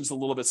population's a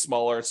little bit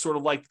smaller. It's sort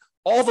of like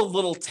all the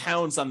little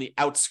towns on the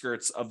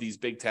outskirts of these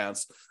big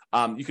towns.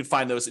 You can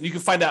find those, and you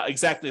can find out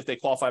exactly if they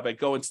qualify by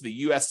going to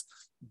the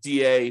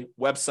USDA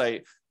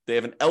website. They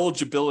have an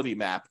eligibility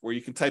map where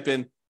you can type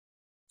in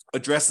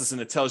addresses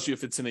and it tells you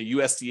if it's in a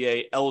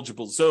USDA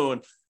eligible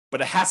zone.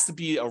 but it has to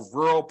be a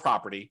rural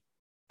property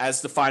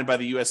as defined by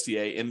the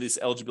USDA in these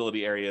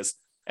eligibility areas.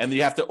 And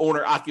you have to own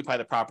or occupy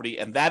the property.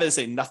 And that is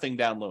a nothing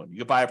down loan. You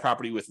can buy a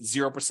property with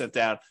 0%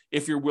 down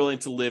if you're willing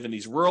to live in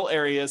these rural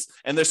areas.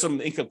 And there's some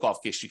income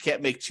qualification. You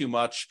can't make too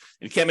much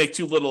and you can't make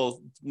too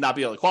little, not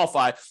be able to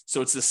qualify.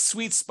 So it's a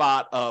sweet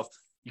spot of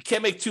you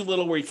can't make too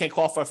little where you can't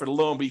qualify for the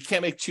loan, but you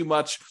can't make too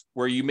much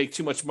where you make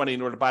too much money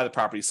in order to buy the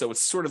property. So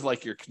it's sort of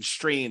like you're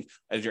constrained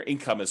as your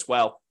income as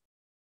well.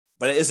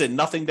 But it is a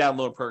nothing down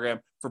loan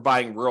program for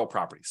buying rural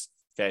properties.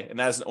 Okay. And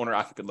that is an owner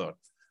occupant loan.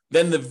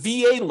 Then the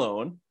VA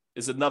loan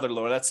is another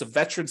loan. That's a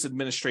Veterans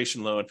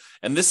Administration loan.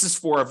 And this is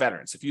for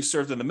veterans. If you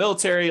served in the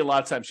military, a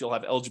lot of times you'll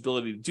have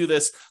eligibility to do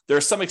this. There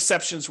are some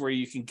exceptions where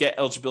you can get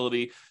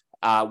eligibility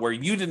where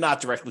you did not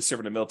directly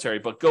serve in the military,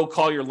 but go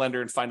call your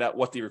lender and find out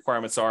what the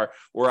requirements are.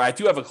 Or I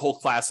do have a whole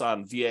class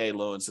on VA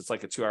loans. It's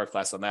like a 2-hour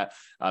class on that.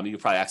 You can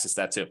probably access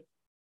that too.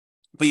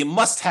 But you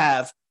must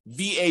have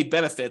VA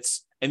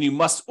benefits and you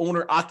must own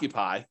or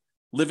occupy,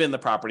 live in the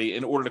property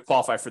in order to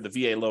qualify for the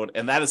VA loan.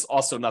 And that is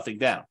also nothing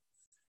down.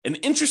 An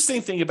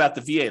interesting thing about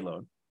the VA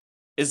loan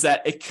is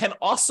that it can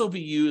also be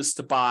used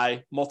to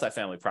buy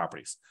multifamily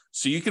properties.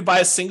 So you could buy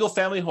a single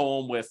family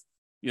home with,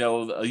 a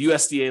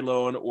USDA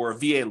loan or a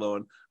VA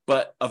loan,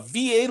 but a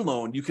VA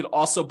loan, you could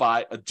also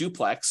buy a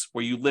duplex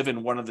where you live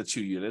in one of the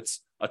 2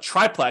 units, a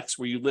triplex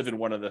where you live in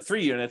one of the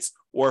 3 units,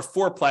 or a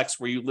fourplex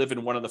where you live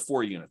in one of the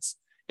 4 units.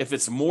 If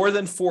it's more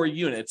than 4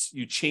 units,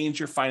 you change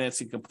your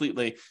financing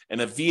completely,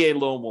 and a VA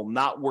loan will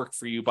not work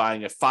for you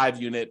buying a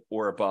 5-unit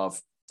or above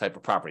type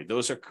of property.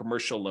 Those are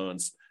commercial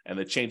loans, and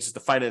it changes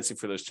the financing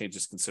for those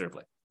changes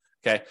considerably.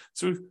 Okay,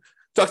 so we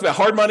talked about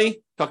hard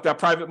money, talked about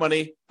private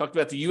money, talked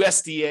about the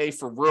USDA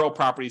for rural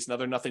properties,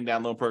 another nothing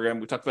down loan program.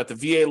 We talked about the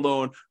VA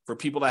loan for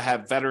people that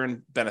have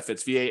veteran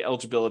benefits, VA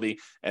eligibility,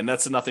 and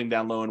that's a nothing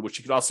down loan, which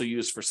you could also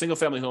use for single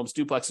family homes,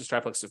 duplexes,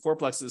 triplexes,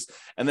 fourplexes.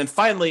 And then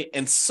finally,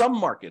 in some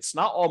markets,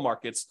 not all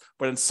markets,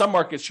 but in some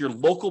markets, your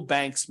local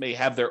banks may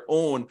have their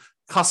own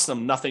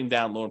custom nothing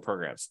down loan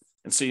programs.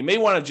 And so you may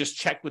want to just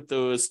check with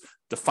those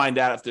to find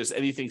out if there's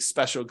anything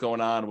special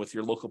going on with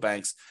your local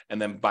banks and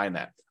then buying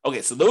that.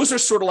 Okay, so those are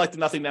sort of like the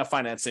nothing down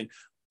financing.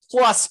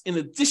 Plus, in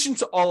addition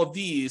to all of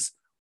these,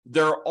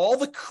 there are all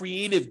the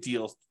creative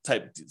deal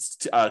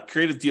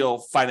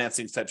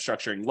financing type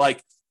structuring,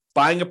 like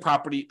buying a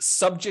property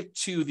subject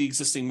to the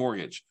existing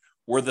mortgage,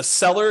 where the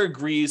seller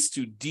agrees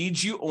to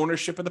deed you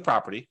ownership of the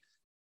property.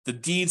 The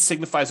deed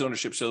signifies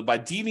ownership. So by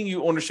deeding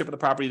you ownership of the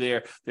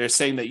property, they're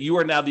saying that you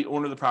are now the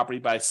owner of the property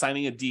by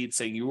signing a deed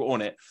saying you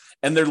own it.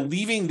 And they're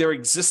leaving their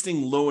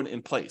existing loan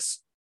in place,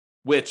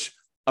 which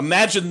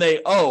imagine they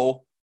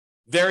owe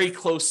very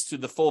close to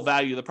the full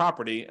value of the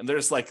property. And they're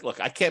just like, look,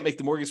 I can't make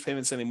the mortgage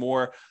payments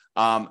anymore.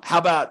 How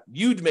about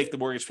you make the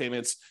mortgage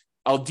payments?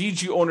 I'll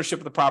deed you ownership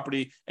of the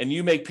property and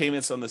you make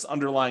payments on this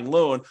underlying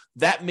loan.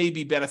 That may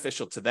be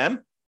beneficial to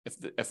them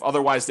if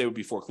otherwise they would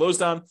be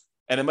foreclosed on.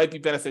 And it might be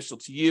beneficial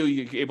to you.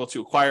 You're able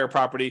to acquire a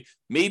property,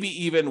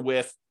 maybe even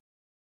with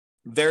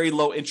very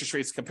low interest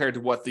rates compared to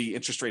what the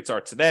interest rates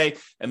are today.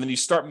 And then you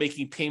start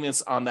making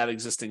payments on that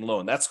existing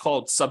loan. That's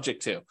called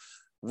subject to.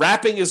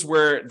 Wrapping is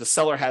where the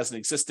seller has an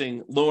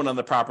existing loan on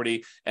the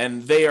property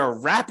and they are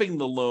wrapping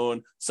the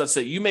loan such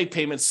that you make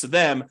payments to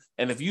them.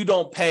 And if you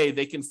don't pay,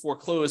 they can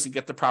foreclose and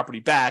get the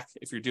property back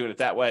if you're doing it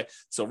that way.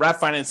 So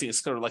wrap financing is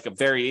sort of like a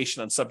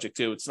variation on subject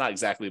to. It's not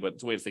exactly, but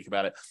it's a way to think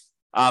about it.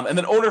 And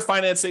then owner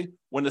financing,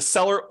 when the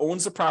seller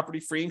owns the property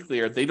free and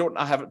clear, they do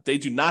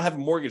not have a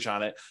mortgage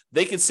on it.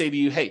 They can say to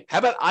you, hey, how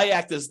about I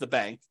act as the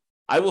bank?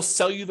 I will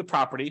sell you the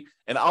property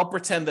and I'll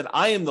pretend that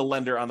I am the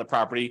lender on the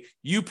property.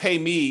 You pay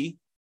me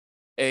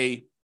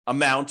a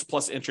amount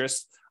plus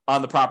interest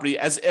on the property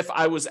as if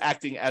I was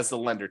acting as the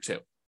lender too.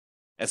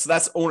 And so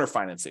that's owner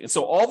financing. And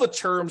so all the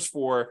terms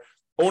for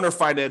owner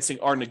financing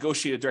are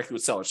negotiated directly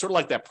with sellers, sort of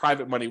like that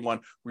private money one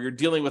where you're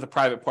dealing with a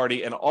private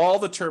party and all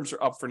the terms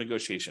are up for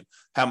negotiation.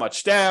 How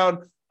much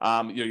down,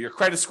 your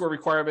credit score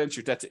requirements,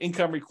 your debt to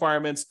income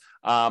requirements,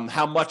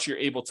 how much you're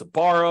able to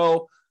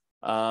borrow.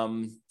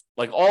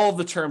 Like all of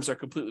the terms are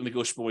completely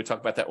negotiable when we talk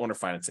about that owner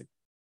financing.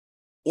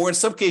 Or in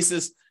some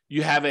cases,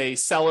 you have a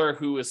seller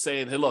who is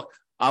saying, hey, look,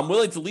 I'm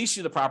willing to lease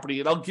you the property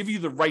and I'll give you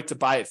the right to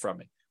buy it from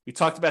me. We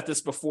talked about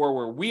this before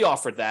where we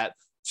offered that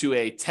to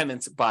a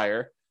tenant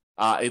buyer.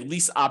 A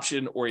lease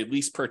option or a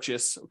lease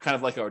purchase, kind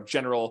of like our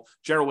general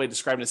way of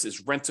describing this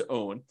is rent to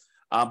own.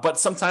 But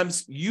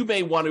sometimes you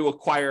may want to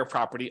acquire a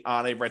property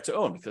on a rent to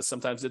own because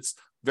sometimes it's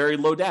very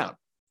low down.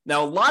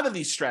 Now, a lot of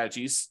these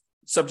strategies,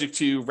 subject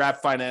to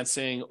wrap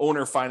financing,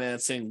 owner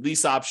financing,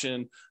 lease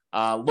option,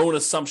 loan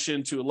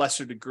assumption to a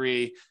lesser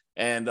degree,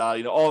 and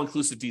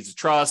all-inclusive deeds of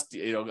trust,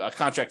 a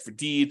contract for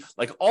deed,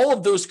 like all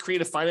of those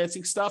creative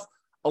financing stuff,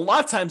 a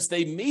lot of times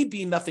they may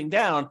be nothing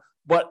down.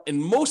 But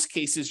in most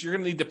cases, you're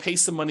going to need to pay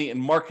some money in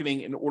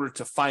marketing in order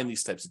to find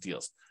these types of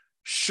deals.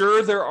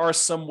 Sure, there are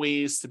some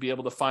ways to be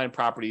able to find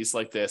properties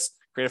like this,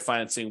 creative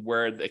financing,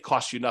 where it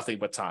costs you nothing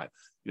but time.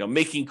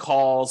 making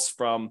calls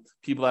from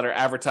people that are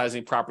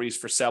advertising properties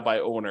for sale by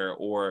owner,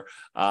 or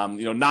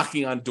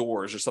knocking on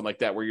doors or something like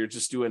that, where you're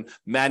just doing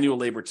manual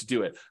labor to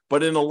do it.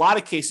 But in a lot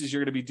of cases,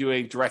 you're going to be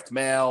doing direct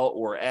mail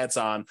or ads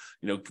on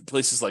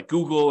places like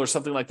Google or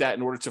something like that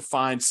in order to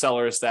find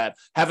sellers that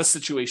have a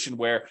situation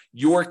where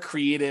your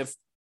creative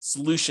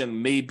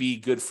solution may be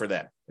good for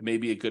them. It may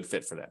be a good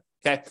fit for them.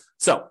 Okay,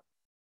 so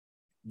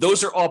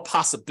those are all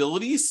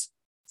possibilities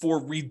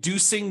for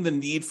reducing the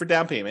need for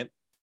down payment.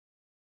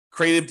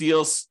 Creative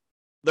deals,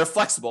 they're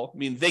flexible. I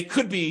mean, they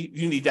could be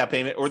you need down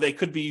payment, or they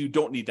could be you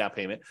don't need down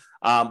payment.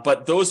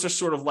 But those are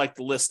sort of like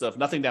the list of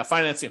nothing down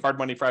financing, hard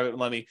money, private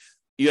money,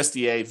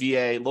 USDA,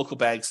 VA, local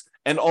banks,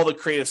 and all the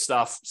creative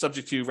stuff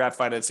subject to wrap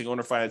financing,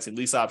 owner financing,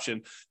 lease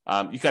option.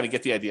 You kind of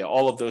get the idea,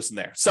 all of those in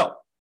there. So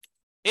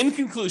in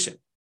conclusion,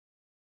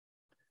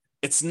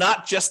 it's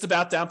not just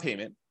about down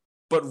payment,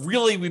 but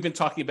really we've been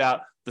talking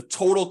about the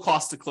total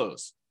cost to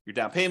close, your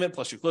down payment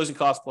plus your closing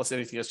costs plus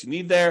anything else you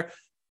need there,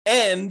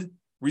 and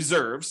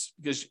reserves,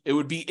 because it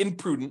would be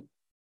imprudent.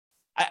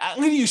 I'm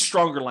going to use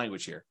stronger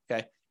language here.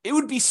 Okay. It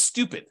would be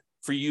stupid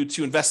for you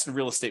to invest in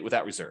real estate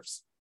without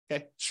reserves.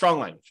 Okay. Strong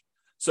language.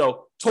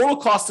 So total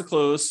cost to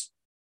close,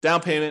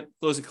 down payment,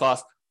 closing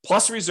costs,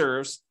 plus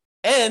reserves.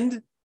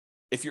 And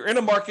if you're in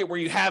a market where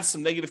you have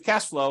some negative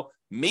cash flow,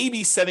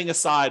 maybe setting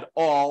aside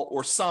all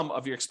or some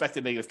of your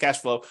expected negative cash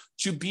flow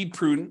to be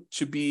prudent,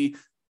 to be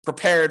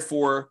prepared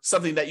for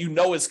something that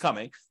is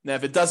coming. Now,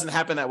 if it doesn't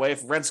happen that way,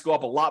 if rents go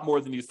up a lot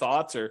more than you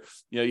thought, or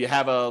you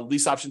have a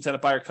lease option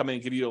tenant buyer come in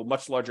and give you a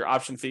much larger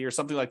option fee or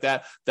something like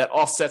that, that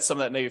offsets some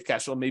of that negative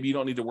cash flow, maybe you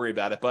don't need to worry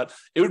about it. But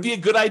it would be a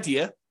good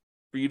idea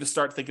for you to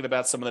start thinking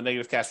about some of the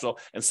negative cash flow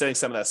and setting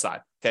some of that aside.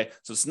 Okay,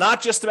 so it's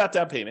not just about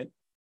down payment.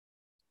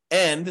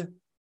 And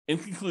in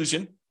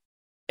conclusion,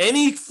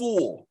 any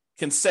fool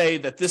can say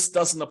that this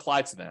doesn't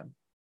apply to them,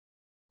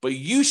 but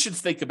you should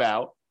think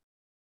about,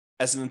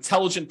 as an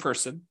intelligent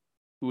person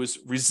who is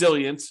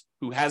resilient,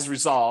 who has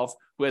resolve,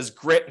 who has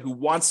grit, who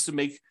wants to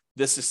make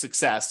this a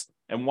success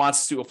and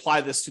wants to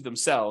apply this to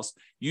themselves,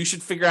 you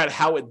should figure out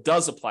how it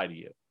does apply to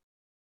you.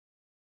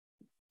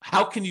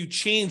 How can you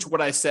change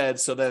what I said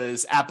so that it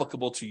is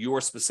applicable to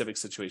your specific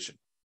situation?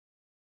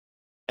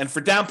 And for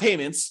down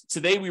payments,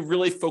 today we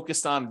really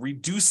focused on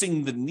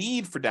reducing the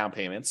need for down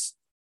payments.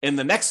 In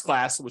the next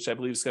class, which I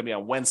believe is going to be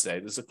on Wednesday,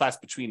 there's a class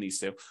between these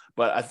two,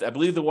 but I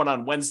believe the one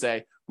on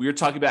Wednesday, we were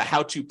talking about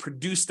how to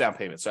produce down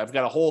payments. So I've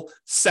got a whole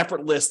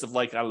separate list of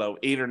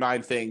 8 or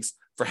 9 things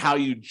for how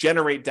you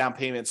generate down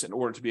payments in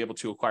order to be able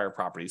to acquire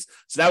properties.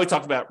 So now we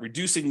talked about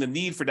reducing the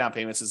need for down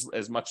payments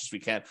as much as we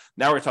can.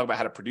 Now we're talking about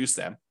how to produce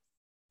them,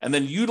 and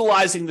then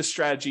utilizing the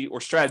strategy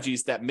or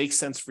strategies that make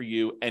sense for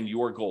you and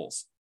your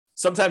goals.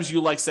 Sometimes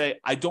you say,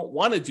 I don't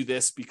want to do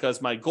this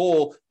because my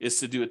goal is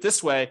to do it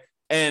this way,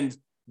 and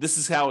this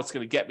is how it's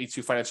going to get me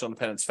to financial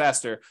independence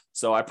faster.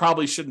 So I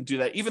probably shouldn't do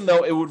that, even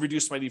though it would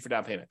reduce my need for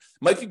down payment.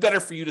 It might be better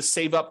for you to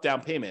save up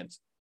down payment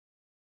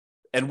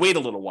and wait a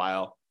little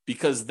while,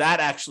 because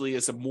that actually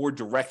is a more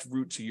direct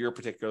route to your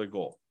particular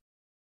goal.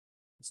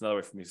 That's another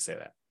way for me to say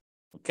that.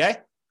 Okay?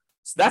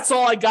 So that's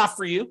all I got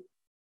for you.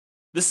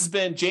 This has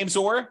been James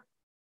Orr.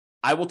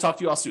 I will talk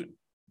to you all soon.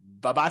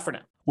 Bye-bye for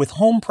now. With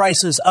home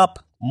prices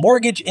up,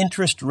 mortgage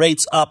interest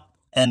rates up,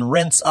 and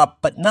rents up,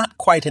 but not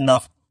quite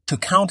enough to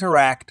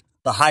counteract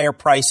the higher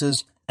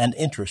prices and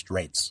interest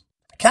rates.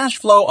 Cash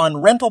flow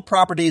on rental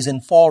properties in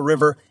Fall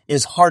River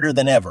is harder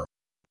than ever.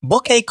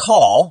 Book a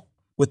call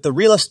with the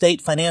Real Estate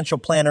Financial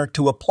Planner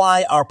to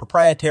apply our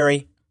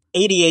proprietary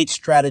 88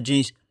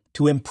 strategies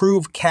to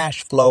improve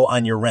cash flow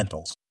on your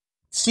rentals.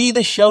 See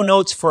the show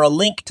notes for a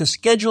link to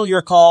schedule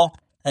your call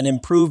and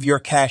improve your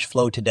cash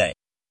flow today.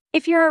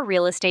 If you're a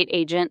real estate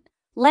agent,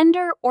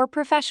 lender, or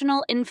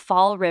professional in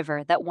Fall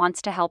River that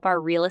wants to help our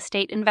real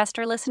estate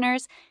investor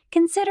listeners,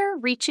 consider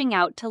reaching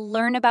out to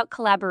learn about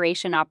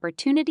collaboration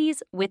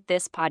opportunities with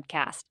this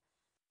podcast.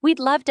 We'd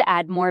love to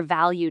add more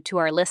value to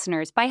our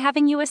listeners by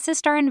having you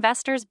assist our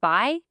investors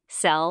buy,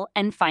 sell,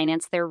 and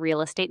finance their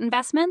real estate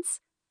investments.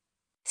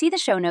 See the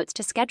show notes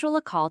to schedule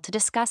a call to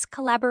discuss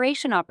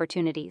collaboration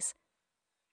opportunities.